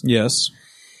Comanches. Yes.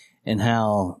 And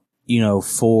how,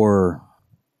 through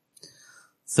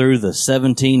the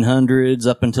 1700s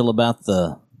up until about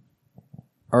the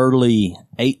early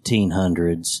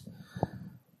 1800s,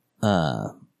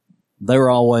 they were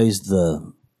always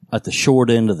at the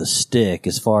short end of the stick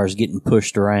as far as getting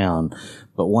pushed around.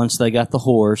 But once they got the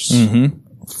horse mm-hmm.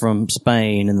 from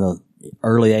Spain in the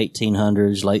early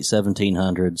 1800s, late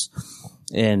 1700s,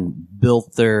 and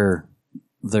built their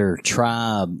their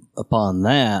tribe upon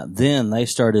that, then they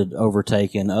started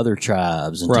overtaking other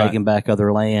tribes and taking back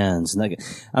other lands. And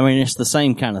it's the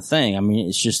same kind of thing. I mean,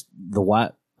 it's just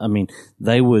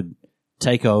they would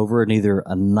take over and either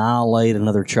annihilate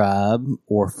another tribe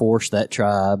or force that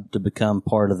tribe to become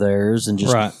part of theirs and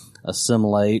just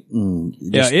assimilate and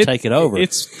just take it over.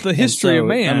 It's the history of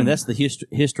man. I mean, that's the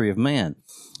history of man.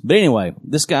 But anyway,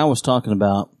 this guy was talking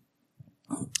about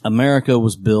America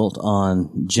was built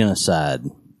on genocide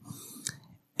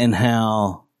and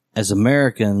how, as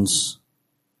Americans,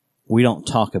 we don't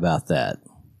talk about that.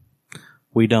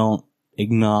 We don't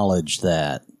acknowledge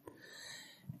that.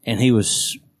 And he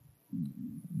was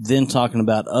then talking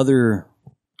about other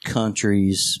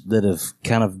countries that have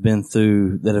kind of been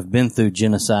through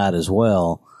genocide as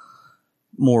well,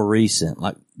 more recent,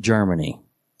 like Germany,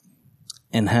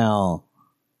 and how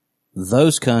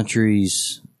those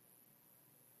countries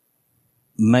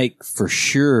make for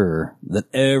sure that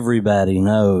everybody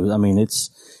knows. I mean, it's,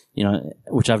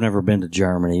 which I've never been to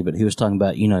Germany, but he was talking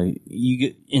about,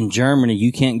 in Germany,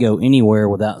 you can't go anywhere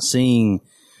without seeing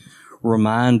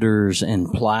reminders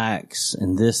and plaques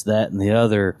and this, that, and the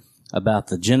other about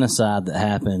the genocide that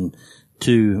happened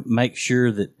to make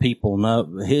sure that people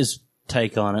know. His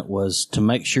take on it was to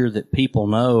make sure that people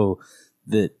know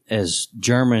that as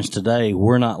Germans today,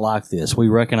 we're not like this. We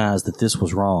recognize that this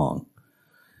was wrong.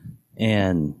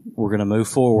 And we're going to move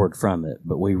forward from it.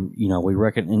 But we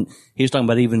reckon, and he was talking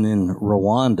about even in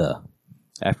Rwanda,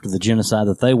 after the genocide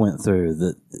that they went through,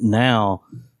 that now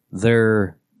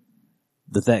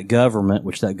that government,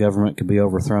 which that government could be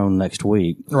overthrown next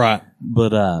week. Right.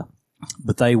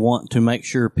 But they want to make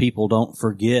sure people don't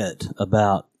forget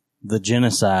about the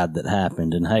genocide that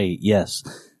happened. And hey, yes,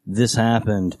 this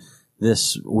happened.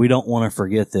 We don't want to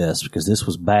forget this because this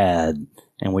was bad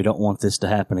and we don't want this to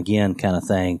happen again, kind of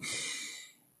thing.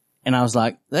 And I was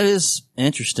like, that is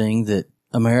interesting that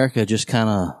America just kind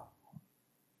of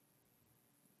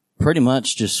pretty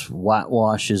much just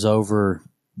whitewashes over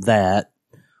that,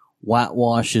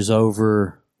 whitewashes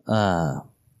over,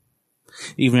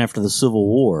 even after the Civil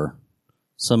War,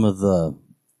 some of the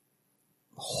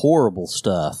horrible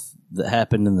stuff that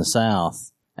happened in the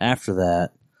South after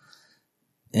that,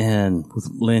 and with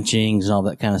lynchings and all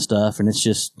that kind of stuff. And it's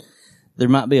just, there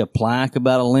might be a plaque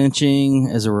about a lynching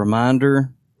as a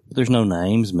reminder, but there's no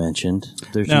names mentioned.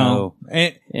 There's and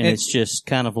it's just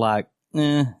kind of like,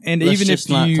 and let's even just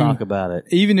if not you talk about it.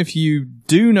 Even if you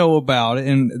do know about it,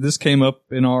 and this came up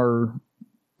in our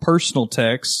personal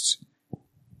text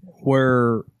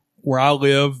where I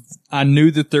live, I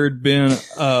knew that there had been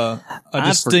a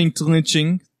distinct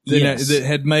lynching that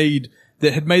had made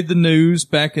the news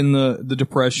back in the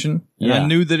Depression. And I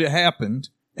knew that it happened.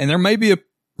 And there may be a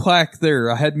plaque there.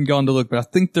 I hadn't gone to look, but I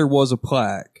think there was a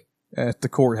plaque at the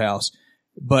courthouse.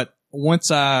 But once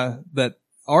that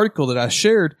article that I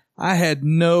shared, I had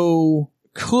no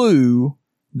clue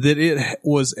that it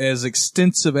was as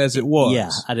extensive as it was.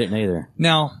 Yeah, I didn't either.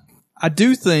 Now, I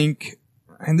do think,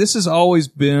 and this has always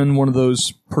been one of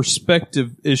those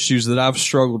perspective issues that I've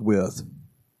struggled with,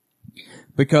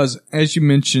 because as you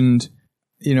mentioned,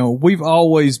 we've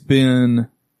always been,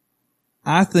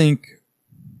 I think,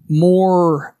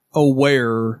 more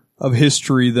aware of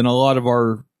history than a lot of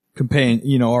our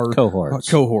our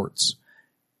cohorts.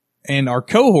 And our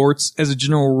cohorts, as a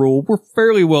general rule, were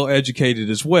fairly well educated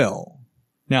as well.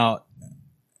 Now,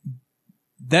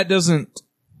 that doesn't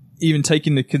even take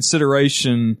into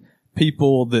consideration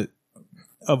people that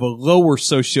of a lower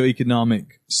socioeconomic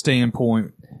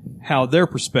standpoint, how their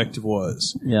perspective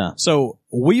was. Yeah. So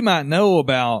we might know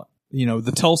about,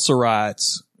 the Tulsa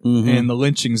riots and the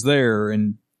lynchings there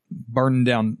and burning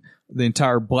down the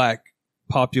entire black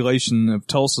population of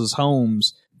Tulsa's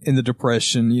homes in the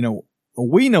Depression.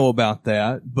 We know about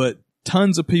that, but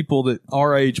tons of people that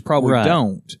our age probably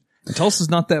don't. And Tulsa's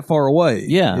not that far away.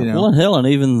 Yeah. Well, and hell, and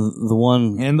even the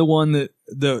one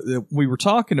that we were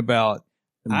talking about,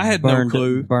 I had no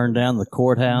clue. Burned down the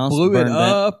courthouse, blew it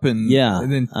up, and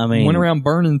then went around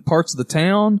burning parts of the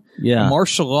town. Yeah,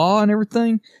 martial law and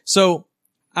everything. So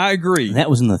I agree. And that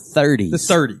was in the 30s. The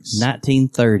 30s,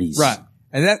 1930s. Right,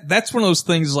 and that's one of those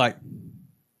things. Like,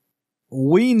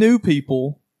 we knew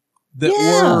people that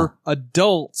were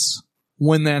adults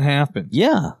when that happened.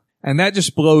 Yeah, and that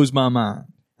just blows my mind.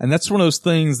 And that's one of those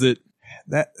things that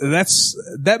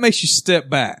makes you step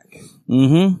back.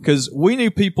 Because we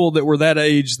knew people that were that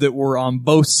age that were on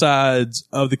both sides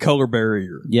of the color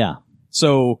barrier. Yeah.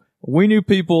 So we knew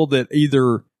people that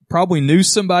either probably knew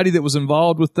somebody that was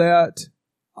involved with that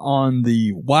on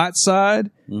the white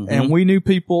side, and we knew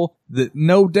people that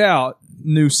no doubt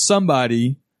knew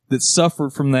somebody that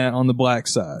suffered from that on the black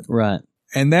side. Right.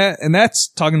 And that's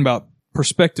talking about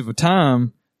perspective of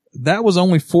time. That was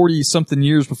only 40 something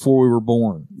years before we were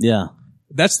born. Yeah.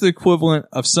 That's the equivalent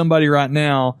of somebody right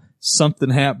now, something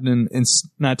happening in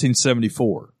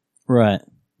 1974. Right.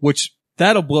 Which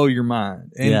that'll blow your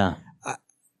mind. And yeah.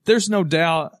 There's no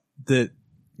doubt that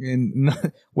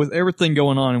with everything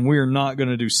going on, and we are not going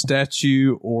to do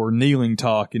statue or kneeling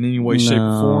talk in any way, shape,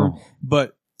 or form,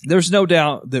 but there's no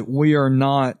doubt that we are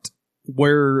not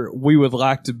where we would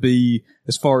like to be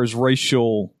as far as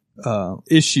racial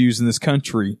issues in this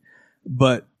country.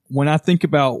 But when I think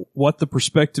about what the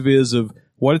perspective is of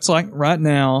what it's like right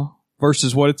now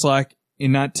versus what it's like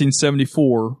in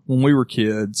 1974 when we were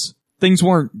kids, things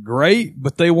weren't great,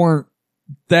 but they weren't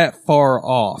that far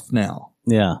off now.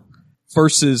 Yeah.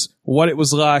 Versus what it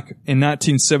was like in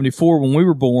 1974 when we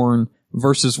were born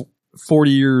versus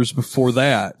 40 years before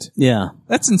that. Yeah.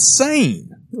 That's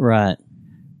insane. Right.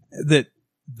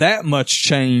 That much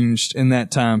changed in that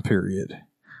time period.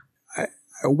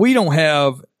 We don't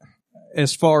have,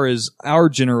 as far as our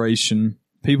generation,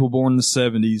 people born in the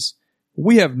 70s,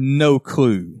 we have no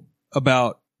clue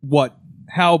about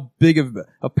how big of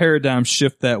a paradigm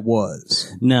shift that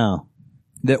was. No.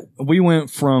 That we went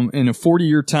from, in a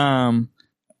 40-year time,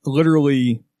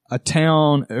 literally a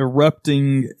town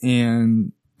erupting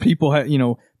and people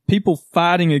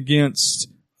fighting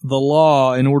against the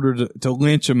law in order to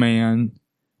lynch a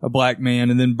black man,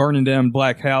 and then burning down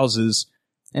black houses.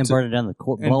 And burning down the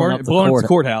court, blowing up the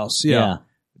courthouse. Yeah.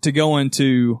 To go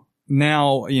into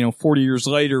now, 40 years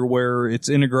later where it's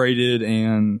integrated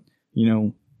and,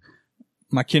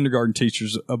 my kindergarten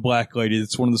teacher's a black lady.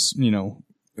 That's one of the,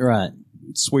 right.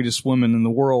 sweetest women in the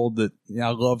world that I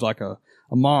loved like a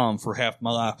mom for half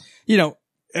my life.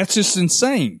 That's just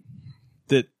insane.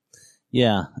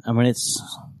 Yeah. I mean, it's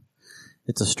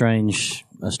a strange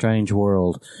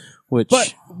world, but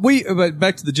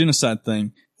back to the genocide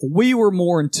thing. We were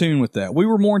more in tune with that. We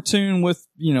were more in tune with,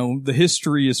 the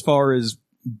history as far as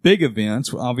big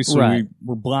events. Obviously, right. We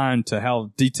were blind to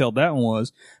how detailed that one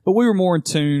was, but we were more in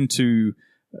tune to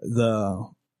the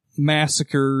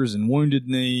massacres and Wounded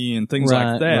Knee and things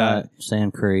like that. Right.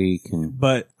 Sand Creek.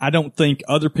 But I don't think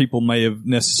other people may have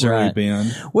necessarily been.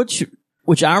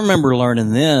 Which I remember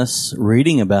learning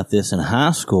reading about this in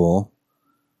high school,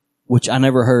 which I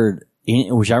never heard,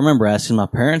 which I remember asking my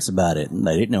parents about it, and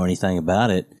they didn't know anything about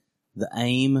it. The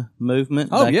AIM movement.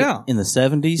 Oh, yeah. In the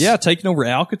 70s. Yeah, taking over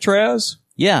Alcatraz.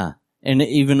 Yeah. And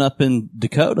even up in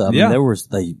Dakota. I mean,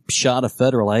 they shot a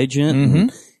federal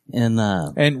agent.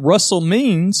 Mm-hmm. And Russell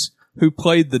Means, who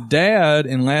played the dad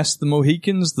in Last of the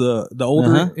Mohicans, the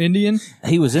older Indian.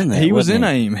 He was in that. He was in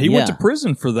AIM. He went to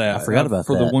prison for that. I forgot about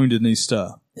for that. the Wounded Knee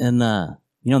stuff. And,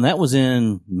 that was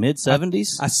in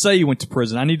mid-70s? I say he went to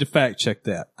prison. I need to fact check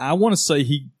that. I want to say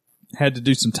he had to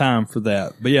do some time for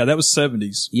that. But yeah, that was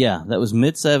 70s. Yeah, that was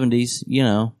mid-70s,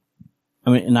 I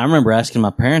mean, and I remember asking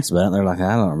my parents about it, and they're like,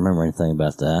 I don't remember anything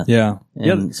about that. Yeah.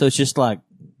 And so it's just like,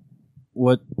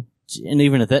 and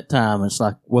even at that time, it's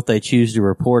like what they choose to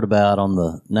report about on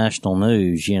the national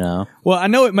news, Well, I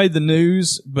know it made the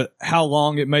news, but how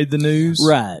long it made the news?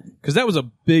 Right. Because that was a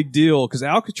big deal, because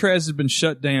Alcatraz had been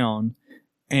shut down,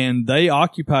 and they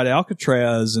occupied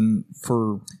Alcatraz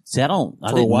for I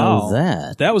didn't know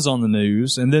that. That was on the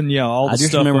news, and then all the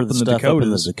stuff up in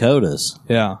the Dakotas.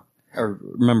 Yeah. I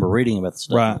remember reading about the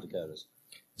stuff in the Dakotas.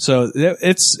 So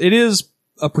it is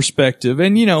a perspective,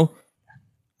 and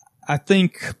I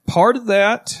think part of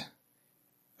that,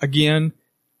 again,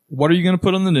 what are you going to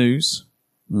put on the news?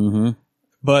 Mm-hmm.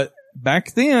 But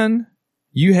back then,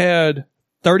 you had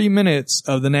 30 minutes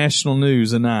of the national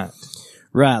news a night.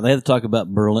 Right. They had to talk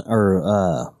about Berlin,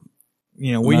 or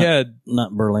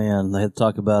not Berlin. They had to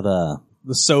talk about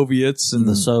the Soviets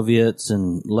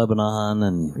and Lebanon,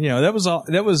 and there was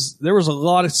a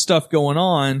lot of stuff going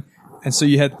on, and so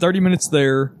you had 30 minutes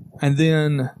there, and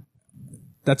then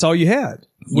that's all you had.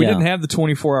 We didn't have the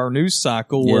 24-hour news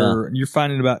cycle where you're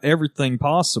finding about everything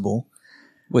possible.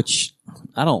 Which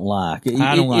I don't like.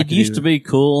 I don't like it. It used to be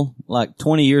cool. Like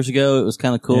 20 years ago, it was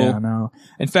kind of cool. Yeah, I know.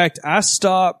 In fact, I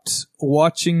stopped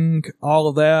watching all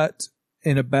of that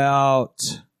in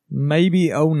about maybe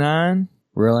 2009.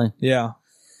 Really? Yeah.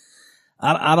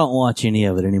 I don't watch any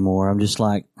of it anymore. I'm just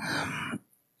like, I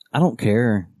don't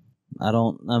care. I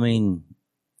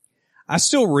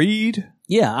still read.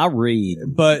 Yeah, I read,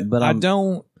 but I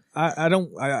don't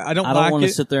want to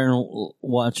sit there and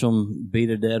watch them beat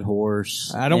a dead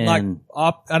horse. I don't like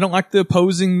the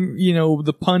opposing,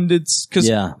 the pundits, because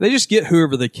they just get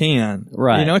whoever they can.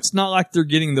 Right. It's not like they're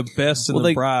getting the best and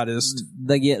the brightest.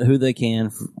 They get who they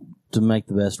can to make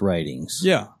the best ratings.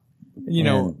 Yeah.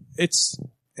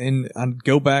 and I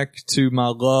go back to my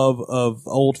love of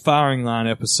old firing line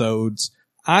episodes.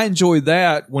 I enjoy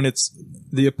that when it's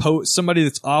somebody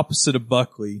that's opposite of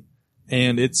Buckley,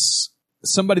 and it's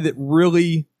somebody that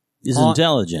really is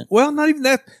intelligent. Well, not even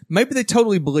that. Maybe they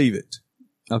totally believe it.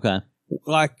 Okay.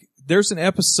 Like, there's an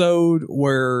episode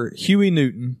where Huey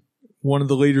Newton, one of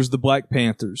the leaders of the Black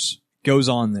Panthers, goes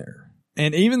on there.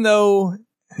 And even though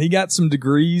he got some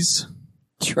degrees,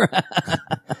 he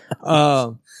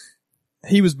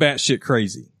was batshit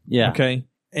crazy. Yeah. Okay.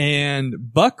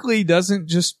 And Buckley doesn't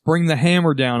just bring the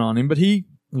hammer down on him, but he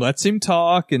lets him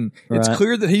talk, and it's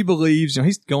clear that he believes,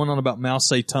 he's going on about Mao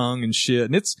Zedong and shit.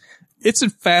 And it's a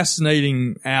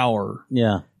fascinating hour.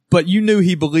 Yeah. But you knew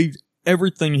he believed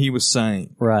everything he was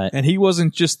saying. Right. And he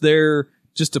wasn't just there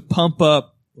just to pump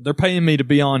up, they're paying me to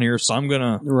be on here, so I'm going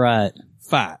to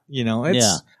fight.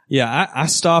 I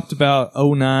stopped about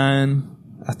 2009,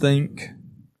 I think.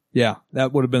 Yeah,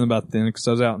 that would have been about then, because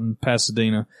I was out in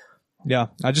Pasadena. Yeah,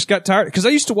 I just got tired, because I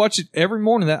used to watch it every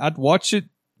morning. I'd watch it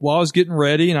while I was getting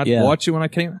ready, and I'd watch it when I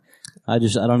came. I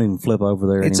don't even flip over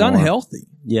there It's anymore. unhealthy.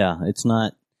 Yeah, it's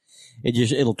not.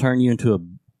 It'll turn you into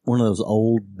one of those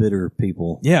old, bitter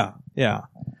people. Yeah, yeah.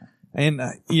 And,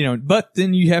 but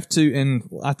then you have to, and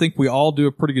I think we all do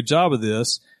a pretty good job of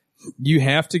this, you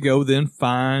have to go then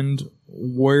find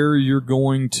where you're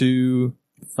going to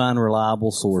find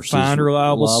reliable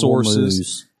sources.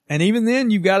 News. And even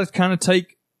then, you've got to kind of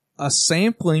take a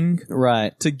sampling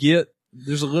to get,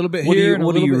 there's a little bit here and a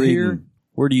little bit here.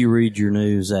 Where do you read your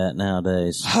news at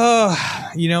nowadays? I'll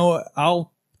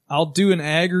do an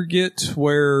aggregate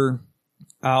where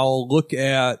I'll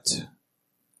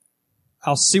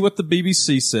see what the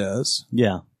BBC says.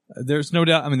 Yeah. There's no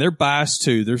doubt. I mean, they're biased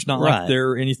too. There's not like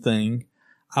they're anything.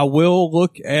 I will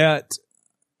look at,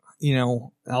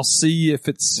 I'll see if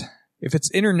it's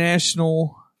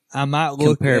international. I might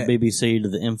compare BBC to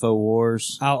the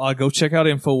InfoWars. I'll go check out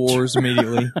InfoWars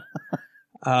immediately.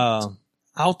 I'll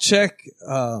check,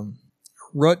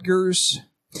 Rutgers.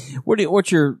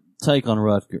 What's your take on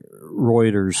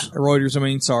Reuters?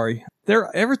 Reuters, sorry.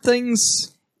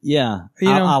 Everything's... Yeah.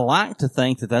 I like to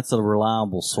think that that's a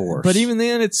reliable source. But even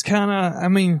then, it's kind of,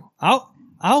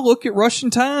 I'll look at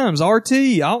Russian Times, RT.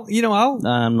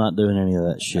 I'm not doing any of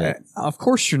that shit. Of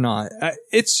course you're not.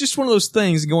 It's just one of those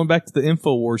things, going back to the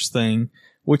InfoWars thing,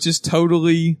 which is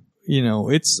totally,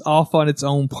 it's off on its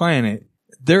own planet.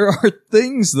 There are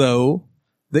things, though,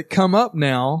 that come up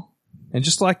now, and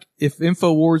just like if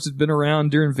InfoWars had been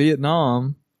around during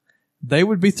Vietnam, they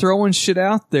would be throwing shit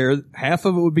out there. Half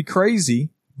of it would be crazy,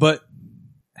 but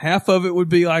half of it would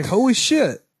be like, holy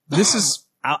shit, this is...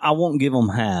 I won't give them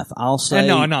half. I'll say...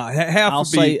 No. Half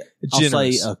would be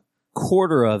generous. I'll say a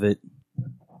quarter of it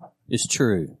is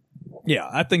true. Yeah,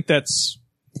 I think that's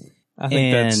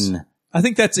even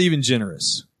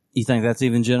generous. You think that's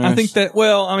even generous? I think that,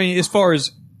 as far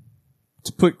as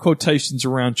to put quotations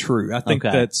around true, I think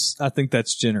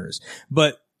that's generous.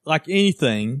 But like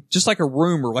anything, just like a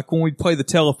rumor, like when we play the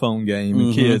telephone game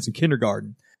in kids in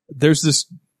kindergarten, there's this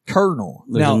kernel.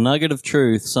 There's a nugget of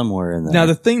truth somewhere in there. Now,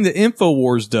 the thing that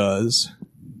InfoWars does,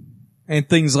 and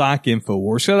things like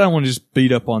InfoWars, so I don't want to just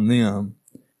beat up on them,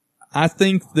 I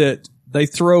think that they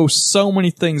throw so many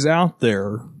things out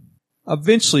there,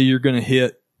 eventually you're going to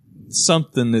hit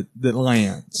something that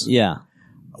lands. Yeah.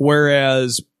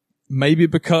 Whereas maybe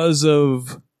because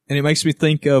of, and it makes me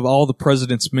think of All the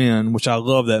President's Men, which I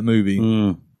love that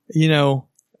movie.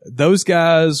 Those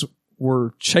guys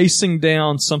were chasing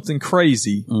down something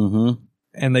crazy,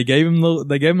 and they gave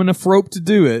him enough rope to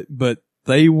do it, but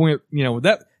they went,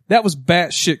 that was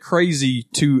batshit crazy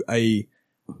to a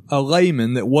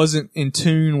layman that wasn't in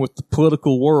tune with the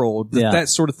political world, that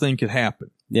sort of thing could happen.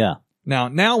 Yeah.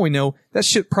 Now we know that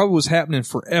shit probably was happening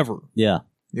forever. Yeah.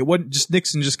 It wasn't just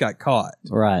Nixon just got caught.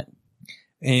 Right.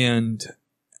 And,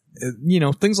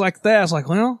 things like that. It's like,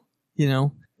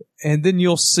 and then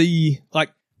you'll see,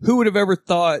 like, who would have ever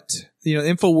thought,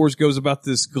 InfoWars goes about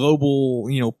this global,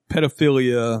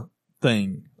 pedophilia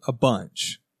thing a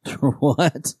bunch.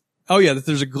 What? Oh, yeah, that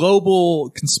there's a global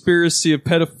conspiracy of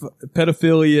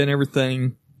pedophilia and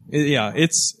everything. It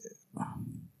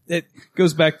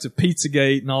goes back to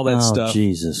Pizzagate and all that stuff. Oh,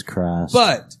 Jesus Christ.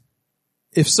 But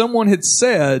if someone had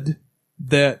said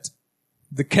that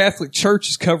the Catholic Church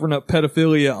is covering up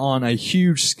pedophilia on a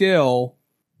huge scale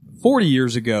 40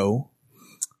 years ago,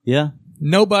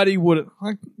 nobody would,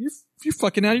 like, you're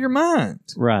fucking out of your mind.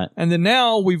 Right. And then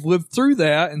now we've lived through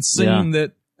that and seen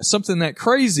that something that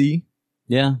crazy.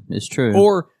 Yeah, it's true.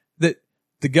 Or that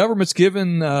the government's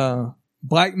given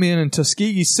black men in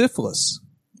Tuskegee syphilis.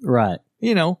 Right.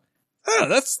 Oh,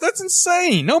 that's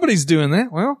insane. Nobody's doing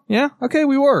that. Well, yeah, okay,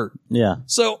 we were. Yeah.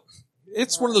 So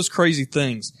it's one of those crazy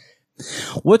things.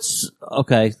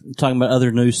 Talking about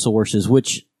other news sources,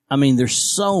 which, I mean, there's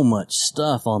so much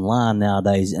stuff online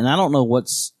nowadays, and I don't know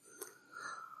what's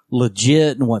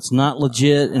legit and what's not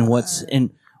legit and what's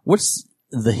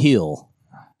the Hill.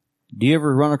 Do you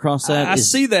ever run across that? I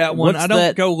see that one. I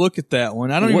don't go look at that one.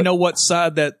 I don't even know what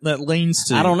side that leans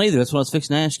to. I don't either. That's what I was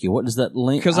fixing to ask you. What does that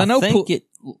lean? Because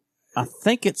I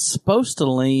think it's supposed to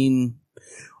lean,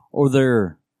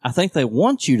 I think they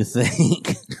want you to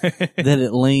think that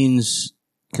it leans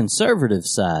conservative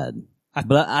side,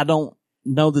 but I don't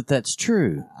know that that's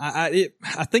true. I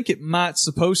think it might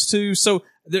supposed to. So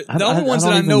the only ones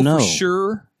that I know for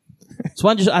sure. So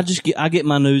I get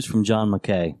my news from John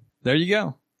McKay. There you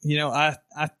go. You know,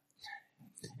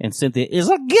 and Cynthia is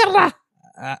a girl.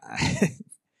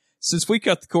 Since we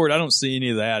cut the cord, I don't see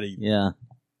any of that either. Yeah.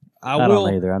 I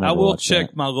don't either. I will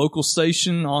check my local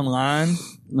station online.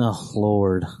 Oh,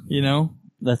 Lord. You know?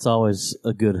 That's always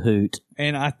a good hoot.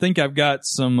 And I think I've got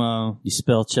some... you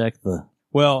spell check the...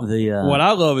 Well, what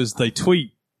I love is they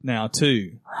tweet now,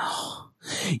 too.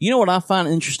 You know what I find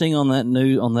interesting on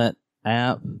that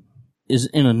app is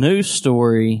in a news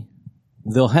story,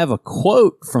 they'll have a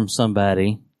quote from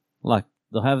somebody, like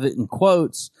they'll have it in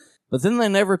quotes, but then they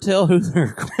never tell who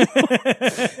they're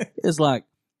It's like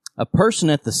a person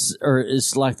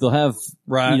it's like they'll have,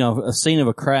 a scene of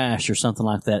a crash or something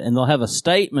like that, and they'll have a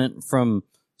statement from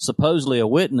supposedly a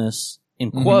witness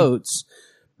in quotes,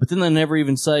 but then they never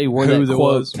even say where that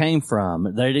quote came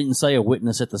from. They didn't say a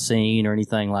witness at the scene or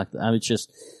anything like that. I mean, it's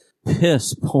just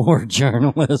piss poor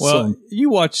journalism. Well, you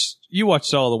watched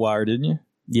All the Wire, didn't you?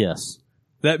 Yes.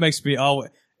 That makes me all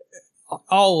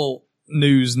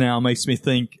news now makes me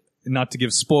think, not to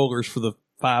give spoilers for the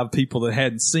 5 people that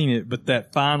hadn't seen it, but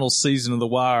that final season of The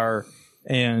Wire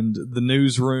and the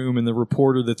newsroom and the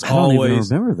reporter that's always... I don't even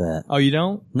remember that. Oh, you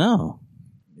don't? No.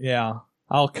 Yeah.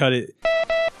 I'll cut it.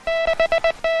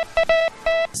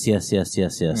 Yes.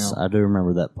 Yeah. I do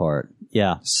remember that part.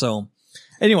 Yeah. So,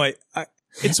 anyway,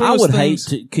 it's one I of those would things.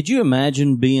 hate to... Could you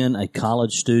imagine being a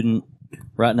college student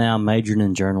right now majoring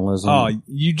in journalism? Oh,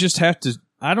 you just have to...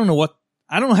 I don't know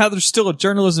how there's still a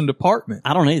journalism department.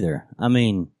 I don't either. I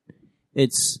mean,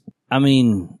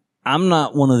 I'm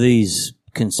not one of these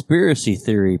conspiracy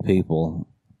theory people,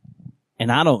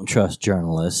 and I don't trust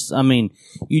journalists. I mean,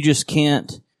 you just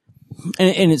can't.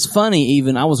 And it's funny,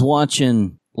 even I was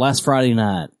watching last Friday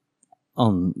night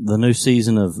on the new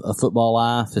season of Football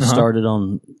Life. It started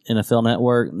on NFL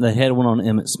Network. They had one on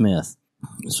Emmitt Smith.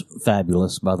 It's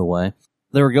fabulous, by the way.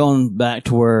 They were going back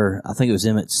to where I think it was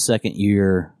Emmitt's second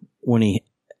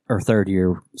or third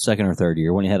year,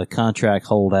 when he had a contract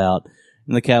holdout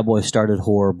and the Cowboys started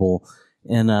horrible.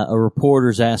 And a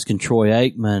reporter's asking Troy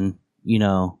Aikman,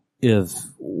 if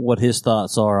what his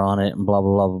thoughts are on it and blah,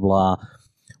 blah, blah, blah, blah.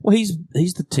 Well, he's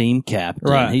the team captain.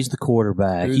 Right. He's the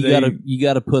quarterback. You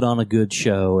gotta put on a good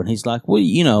show. And he's like, well,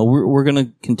 we're going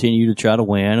to continue to try to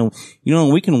win.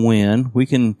 And, we can win. We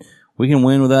can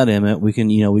win without Emmett. We can,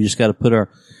 we just got to put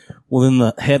well, then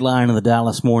the headline of the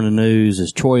Dallas Morning News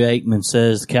is Troy Aikman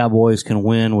says the Cowboys can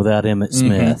win without Emmitt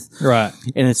Smith. Right.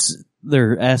 And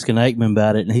they're asking Aikman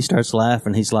about it, and he starts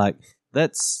laughing. He's like,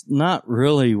 that's not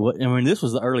really this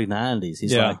was the early 90s.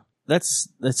 He's like,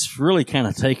 that's really kind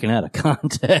of taken out of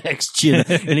context,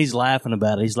 and he's laughing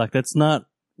about it. He's like, that's not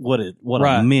what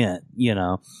I meant,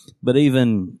 but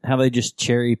even how they just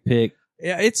cherry pick.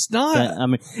 Yeah, it's not.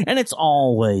 And it's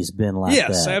always been like that.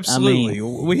 Yes, absolutely.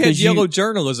 We had yellow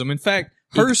journalism. In fact,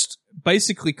 Hearst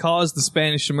basically caused the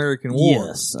Spanish-American War.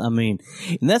 Yes, and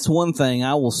that's one thing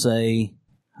I will say.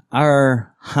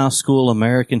 Our high school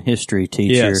American history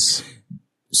teacher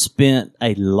spent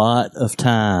a lot of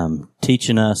time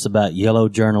teaching us about yellow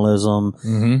journalism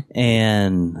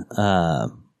and,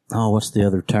 what's the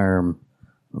other term?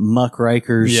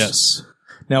 Muckrakers. Yes.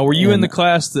 Now, were you in the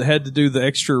class that had to do the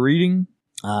extra reading?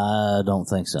 I don't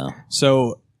think so.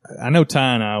 So, I know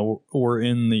Ty and I were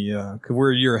in the, cause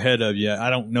we're a year ahead of you. I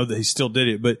don't know that he still did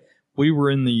it, but we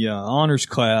were in the honors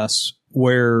class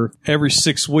where every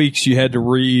 6 weeks you had to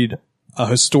read a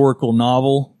historical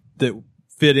novel that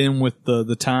fit in with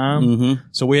the time. Mm-hmm.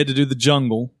 So we had to do The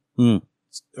Jungle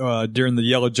during the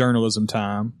yellow journalism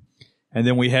time. And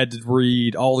then we had to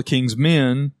read All the King's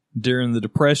Men during the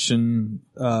Depression,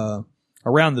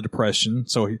 around the Depression.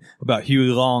 So about Huey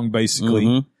Long, basically.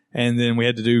 Mm-hmm. And then we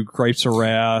had to do Grapes of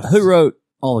Wrath. Who wrote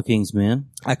All the King's Men?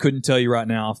 I couldn't tell you right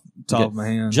now off the top of my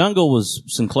hand. Jungle was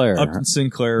Sinclair. Upton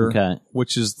Sinclair,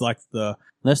 which is like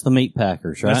that's the Meat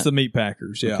Packers, right? That's the Meat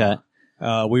Packers, yeah.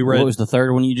 Okay. We read. What was the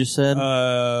third one you just said?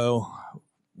 Well,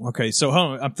 Okay, so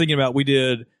hold on. I'm thinking about we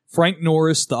did Frank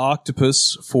Norris, the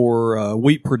octopus, for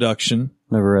wheat production.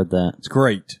 Never read that. It's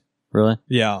great. Really?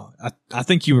 Yeah, I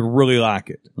think you would really like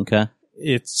it. Okay.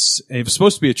 It was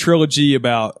supposed to be a trilogy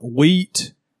about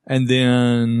wheat, and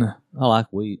then I like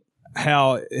wheat.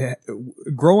 how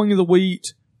growing the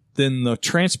wheat, then the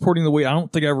transporting the wheat. I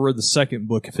don't think I ever read the second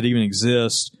book, if it even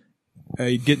exists.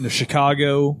 Getting to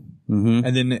Chicago, Mm-hmm.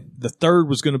 and then the third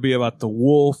was going to be about the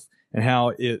wolf and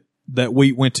how that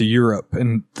wheat went to Europe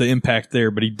and the impact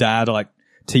there. But he died of like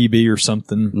TB or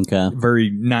something. Okay. Very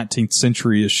 19th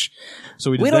century-ish.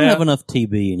 So we don't have enough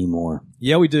TB anymore.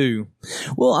 Yeah, we do.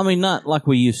 Well, I mean, not like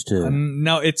we used to.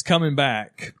 No, it's coming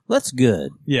back. That's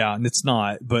good. Yeah, and it's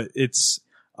not, but it's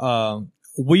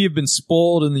we have been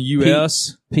spoiled in the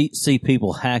U.S. See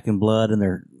people hacking blood in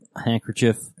their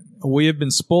handkerchief. We have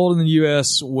been spoiled in the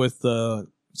U.S. with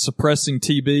suppressing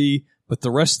TB, but the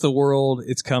rest of the world,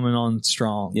 it's coming on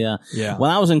strong. Yeah. Yeah.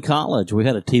 When I was in college, we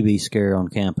had a TB scare on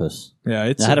campus. Yeah,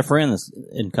 I had a friend that's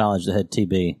in college that had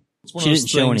TB. She didn't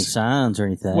show any signs or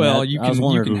anything. Well, I was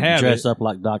wanting to dress it. up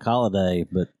like Doc Holliday,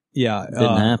 but yeah, it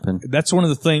didn't happen. That's one of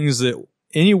the things that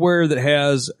anywhere that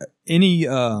has any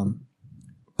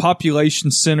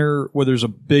population center where there's a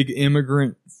big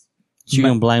immigrant, You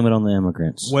can blame it on the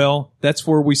immigrants. well, that's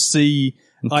where we see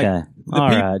like Okay. All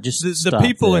right. Just the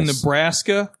people in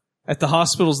Nebraska at the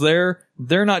hospitals there,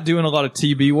 they're not doing a lot of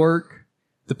TB work.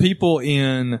 The people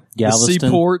in Galveston? the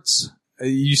seaports,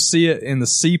 you see it in the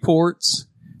seaports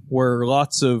where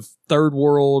lots of third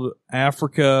world,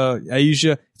 Africa,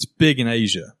 Asia, it's big in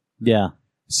Asia. Yeah.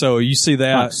 So you see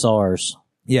that. Like SARS.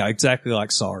 Yeah, exactly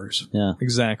like SARS. Yeah.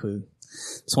 Exactly.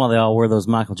 That's why they all wear those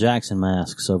Michael Jackson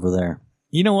masks over there.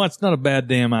 You know what? It's not a bad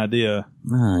damn idea.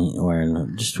 No, I ain't wearing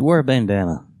them. Just wear a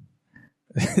bandana.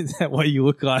 That way you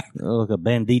look like Look, a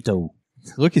bandito.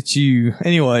 Look at you.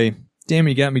 Anyway, damn,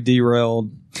 you got me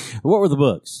derailed. What were the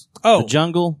books? Oh, The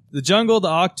Jungle? The Jungle, The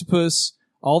Octopus,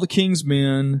 All the King's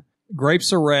Men,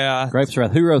 Grapes of Wrath. Grapes of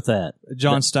Wrath. Who wrote that?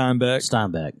 John Steinbeck.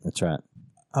 Steinbeck. That's right.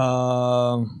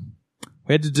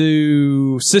 We had to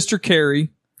do Sister Carrie.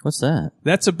 What's that?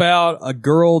 That's about a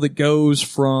girl that goes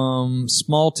from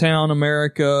small town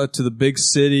America to the big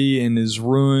city and is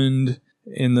ruined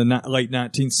in the late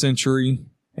 19th century.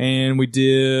 And we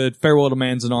did Farewell to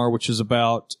Manzanar, which is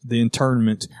about the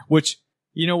internment, which,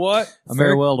 you know what?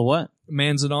 Farewell to what?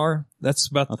 Manzanar. That's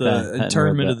about Okay, the hadn't heard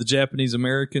internment that. of the Japanese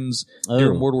Americans Oh.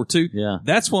 during World War II. Yeah.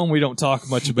 That's one we don't talk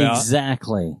much about.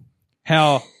 Exactly.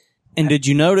 How, And did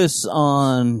you notice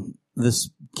on this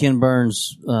Ken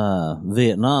Burns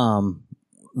Vietnam,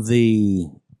 the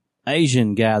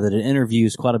Asian guy that it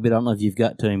interviews quite a bit, I don't know if you've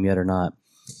got to him yet or not.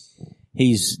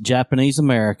 He's Japanese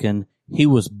American. He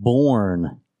was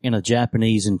born in a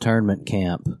Japanese internment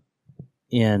camp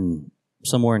in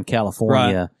somewhere in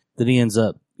California. Right. That he ends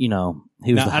up, he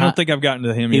was now, I don't think I've gotten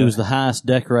to him yet. he was the highest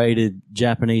decorated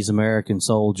Japanese American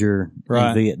soldier Right.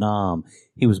 in Vietnam.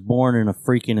 He was born in a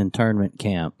freaking internment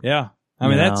camp. Yeah. I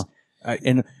mean, You that's, know?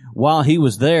 And while he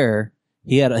was there,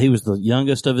 he was the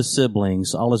youngest of his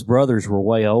siblings. All his brothers were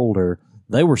way older.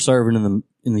 They were serving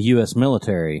in the U.S.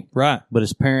 military. right. But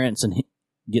his parents and he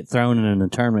get thrown in an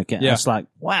internment camp. Yeah. It's like,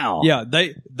 wow. Yeah,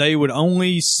 they would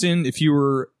only send, if you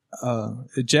were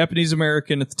a Japanese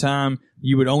American at the time,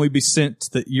 you would only be sent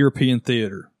to the European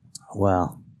theater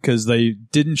Wow. because they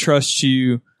didn't trust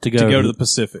you to go to the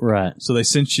Pacific. Right. So they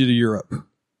sent you to Europe. Isn't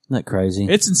that crazy?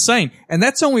 It's insane. And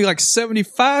that's only like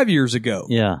 75 years ago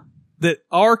Yeah. that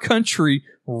our country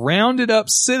rounded up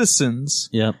citizens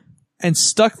Yep. and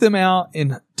stuck them out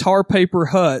in tar paper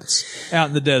huts out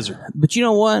in the desert. But you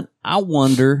know what? I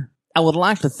wonder, I would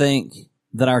like to think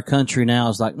that our country now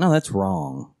is like, no, that's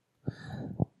wrong.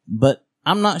 But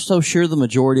I'm not so sure the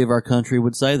majority of our country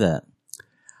would say that.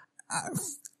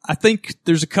 I think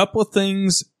there's a couple of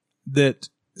things that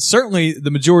certainly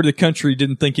the majority of the country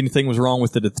didn't think anything was wrong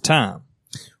with it at the time.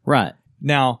 Right.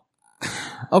 Now,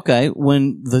 Okay,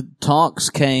 when the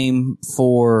talks came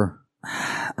for,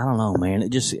 I don't know, man, it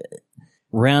just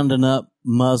rounding up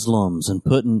Muslims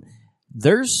and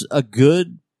there's a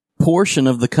good portion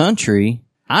of the country,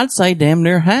 I'd say damn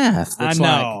near half. I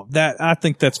know I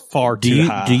think that's far too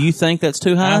high. Do you think that's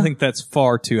too high? I think that's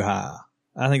far too high.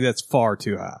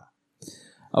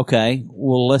 Okay,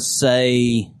 well, let's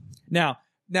say Now,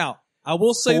 I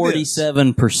will say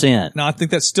 47%. No, I think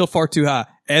that's still far too high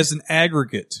as an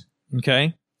aggregate.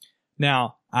 Okay.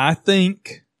 Now, I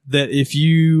think that if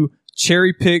you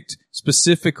cherry picked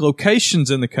specific locations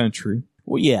in the country,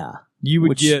 Well, yeah. you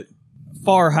would get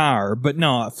far higher. But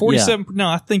no, 47. Yeah. No,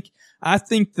 I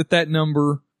think that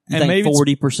number You think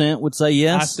 40% would say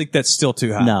yes? I think that's still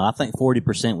too high. No, I think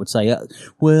 40% would say,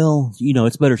 well,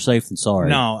 it's better safe than sorry.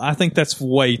 No, I think that's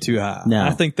way too high. No.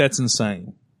 I think that's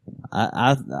insane.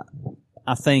 I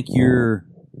think you're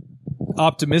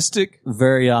optimistic.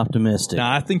 Very optimistic. No,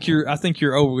 I think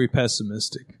you're overly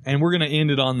pessimistic, and we're going to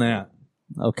end it on that.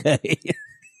 Okay.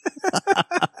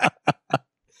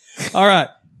 All right.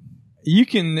 You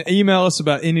can email us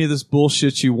about any of this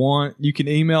bullshit you want. You can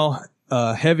email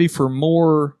Heavy for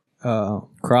more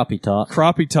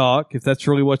crappie talk if that's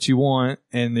really what you want.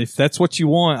 And if that's what you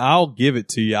want, I'll give it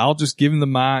to you. I'll just give him the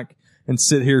mic and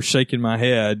sit here shaking my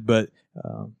head. But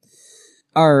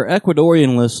our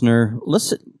Ecuadorian listener,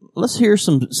 let's hear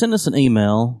send us an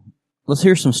email. Let's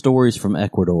hear some stories from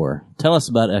Ecuador. Tell us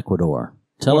about Ecuador.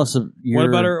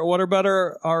 What about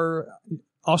our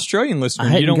Australian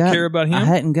listener? You don't care about him? I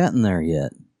hadn't gotten there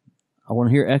yet. I want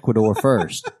to hear Ecuador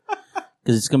first.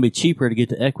 Because it's going to be cheaper to get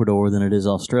to Ecuador than it is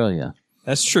Australia.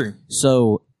 That's true.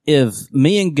 So if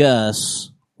me and Gus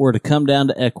were to come down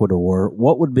to Ecuador,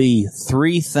 what would be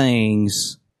 3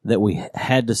 things that we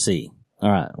had to see? All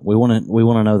right. We want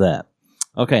to know that.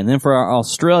 Okay. And then for our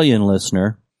Australian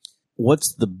listener,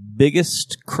 what's the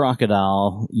biggest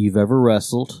crocodile you've ever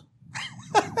wrestled?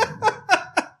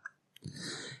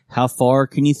 How far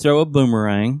can you throw a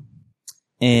boomerang?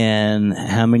 And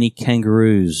how many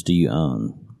kangaroos do you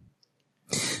own?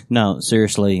 No,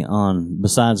 seriously,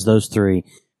 besides those 3.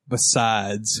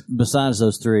 Besides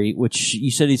those 3, which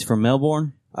you said he's from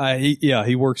Melbourne?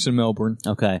 He works in Melbourne.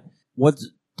 Okay.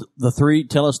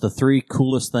 Tell us the 3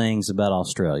 coolest things about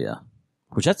Australia.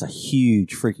 Which that's a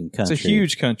huge freaking country. It's a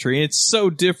huge country. It's so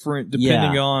different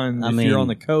depending on if you're on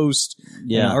the coast,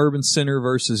 in an urban center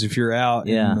versus if you're out.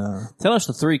 Yeah. Tell us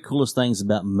the 3 coolest things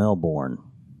about Melbourne.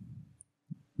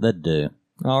 That'd do.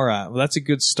 All right. Well, that's a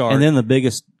good start. And then the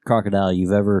biggest crocodile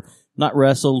you've ever not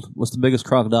wrestled. What's the biggest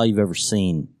crocodile you've ever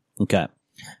seen? Okay.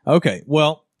 Okay.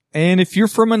 Well, and if you're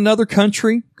from another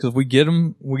country, because we get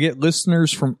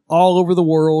listeners from all over the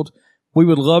world, we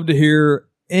would love to hear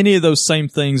any of those same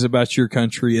things about your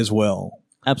country as well.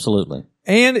 Absolutely.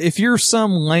 And if you're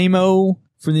some lame-o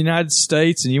from the United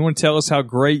States and you want to tell us how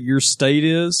great your state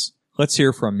is, let's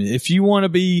hear from you. If you want to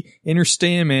be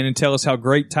Interstand Man and tell us how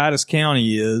great Titus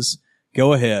County is,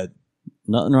 go ahead.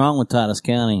 Nothing wrong with Titus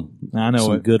County. I know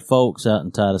Some good folks out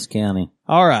in Titus County.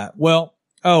 All right. Well,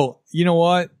 you know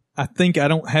what? I think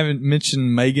haven't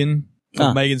mentioned Megan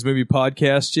of Megan's Movie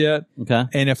Podcast yet. Okay.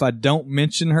 And if I don't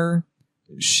mention her,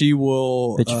 she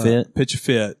will pitch a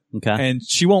fit. Okay. And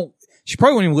she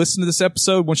probably won't even listen to this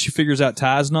episode once she figures out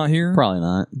Ty's not here. Probably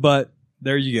not. But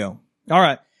there you go. All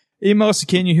right. Email us at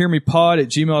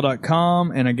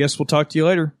canyouhearmepod@gmail.com, and I guess we'll talk to you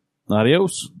later.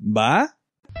 Adios. Bye.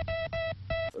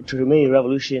 To me,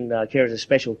 revolution carries a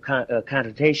special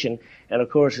connotation, and of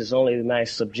course, it's only my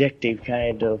subjective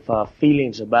kind of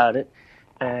feelings about it.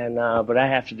 And but I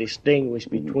have to distinguish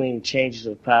between changes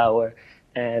of power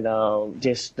and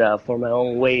just for my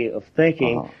own way of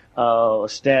thinking,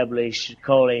 establish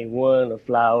calling one a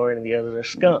flower and the other a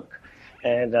skunk.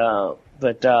 And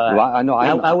but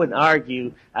I wouldn't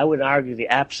argue. I wouldn't argue the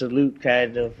absolute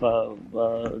kind of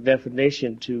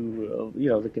definition to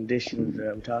the conditions that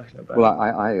I'm talking about. Well,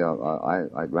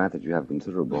 I grant that you have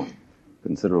considerable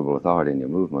authority in your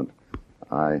movement.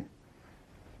 I'm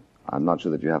not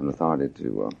sure that you have an authority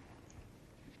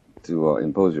to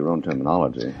impose your own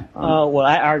terminology. Well,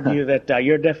 I argue that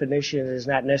your definition is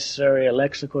not necessarily a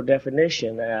lexical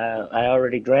definition. I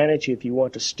already granted you, if you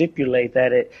want to stipulate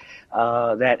that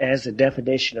that as a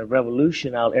definition of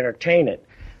revolution, I'll entertain it.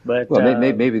 But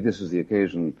maybe this is the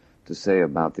occasion to say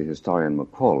about the historian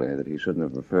Macaulay that he shouldn't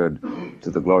have referred to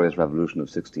the glorious revolution of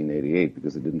 1688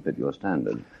 because it didn't fit your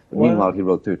standard. But meanwhile, he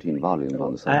wrote 13 volumes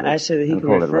on the subject. I said that he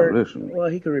could revolution. Well,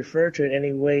 he could refer to it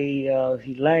any way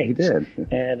he liked. He did.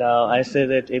 And I said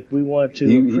that if we want to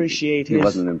appreciate his... He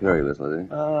wasn't an imperialist, was he?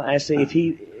 I say if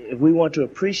we want to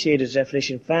appreciate his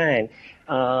definition, fine.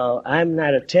 I'm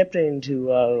not attempting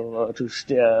to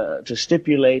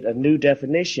stipulate a new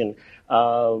definition.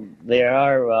 There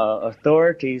are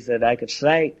authorities that I could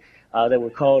cite that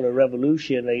would call a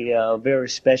revolution a very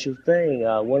special thing.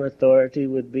 One authority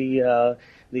would be the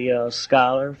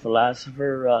scholar,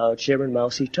 philosopher, Chairman Mao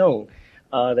Zedong.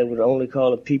 They would only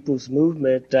call a people's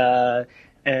movement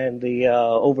and the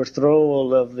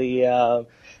overthrow of the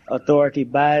authority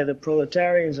by the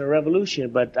proletarians a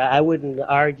revolution. But I wouldn't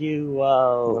argue,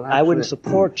 I wouldn't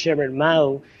support Chairman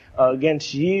Mao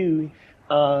against you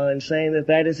and saying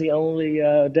that is the only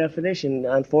definition.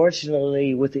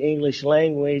 Unfortunately, with the English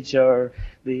language or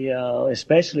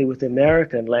especially with the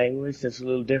American language, that's a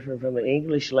little different from the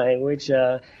English language.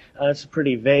 It's a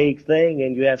pretty vague thing,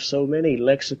 and you have so many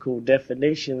lexical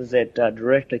definitions that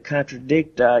directly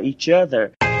contradict each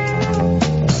other.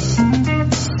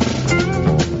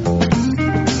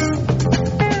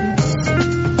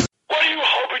 What are you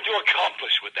hoping to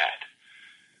accomplish with that?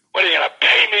 What, are you going to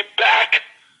pay me back?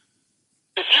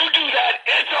 If you do that,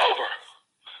 it's over.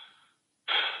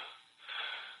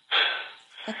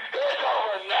 It's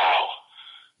over now.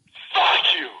 Fuck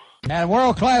you. And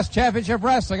World Class Championship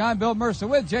Wrestling, I'm Bill Mercer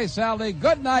with Jay Saldi.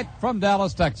 Good night from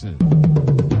Dallas, Texas.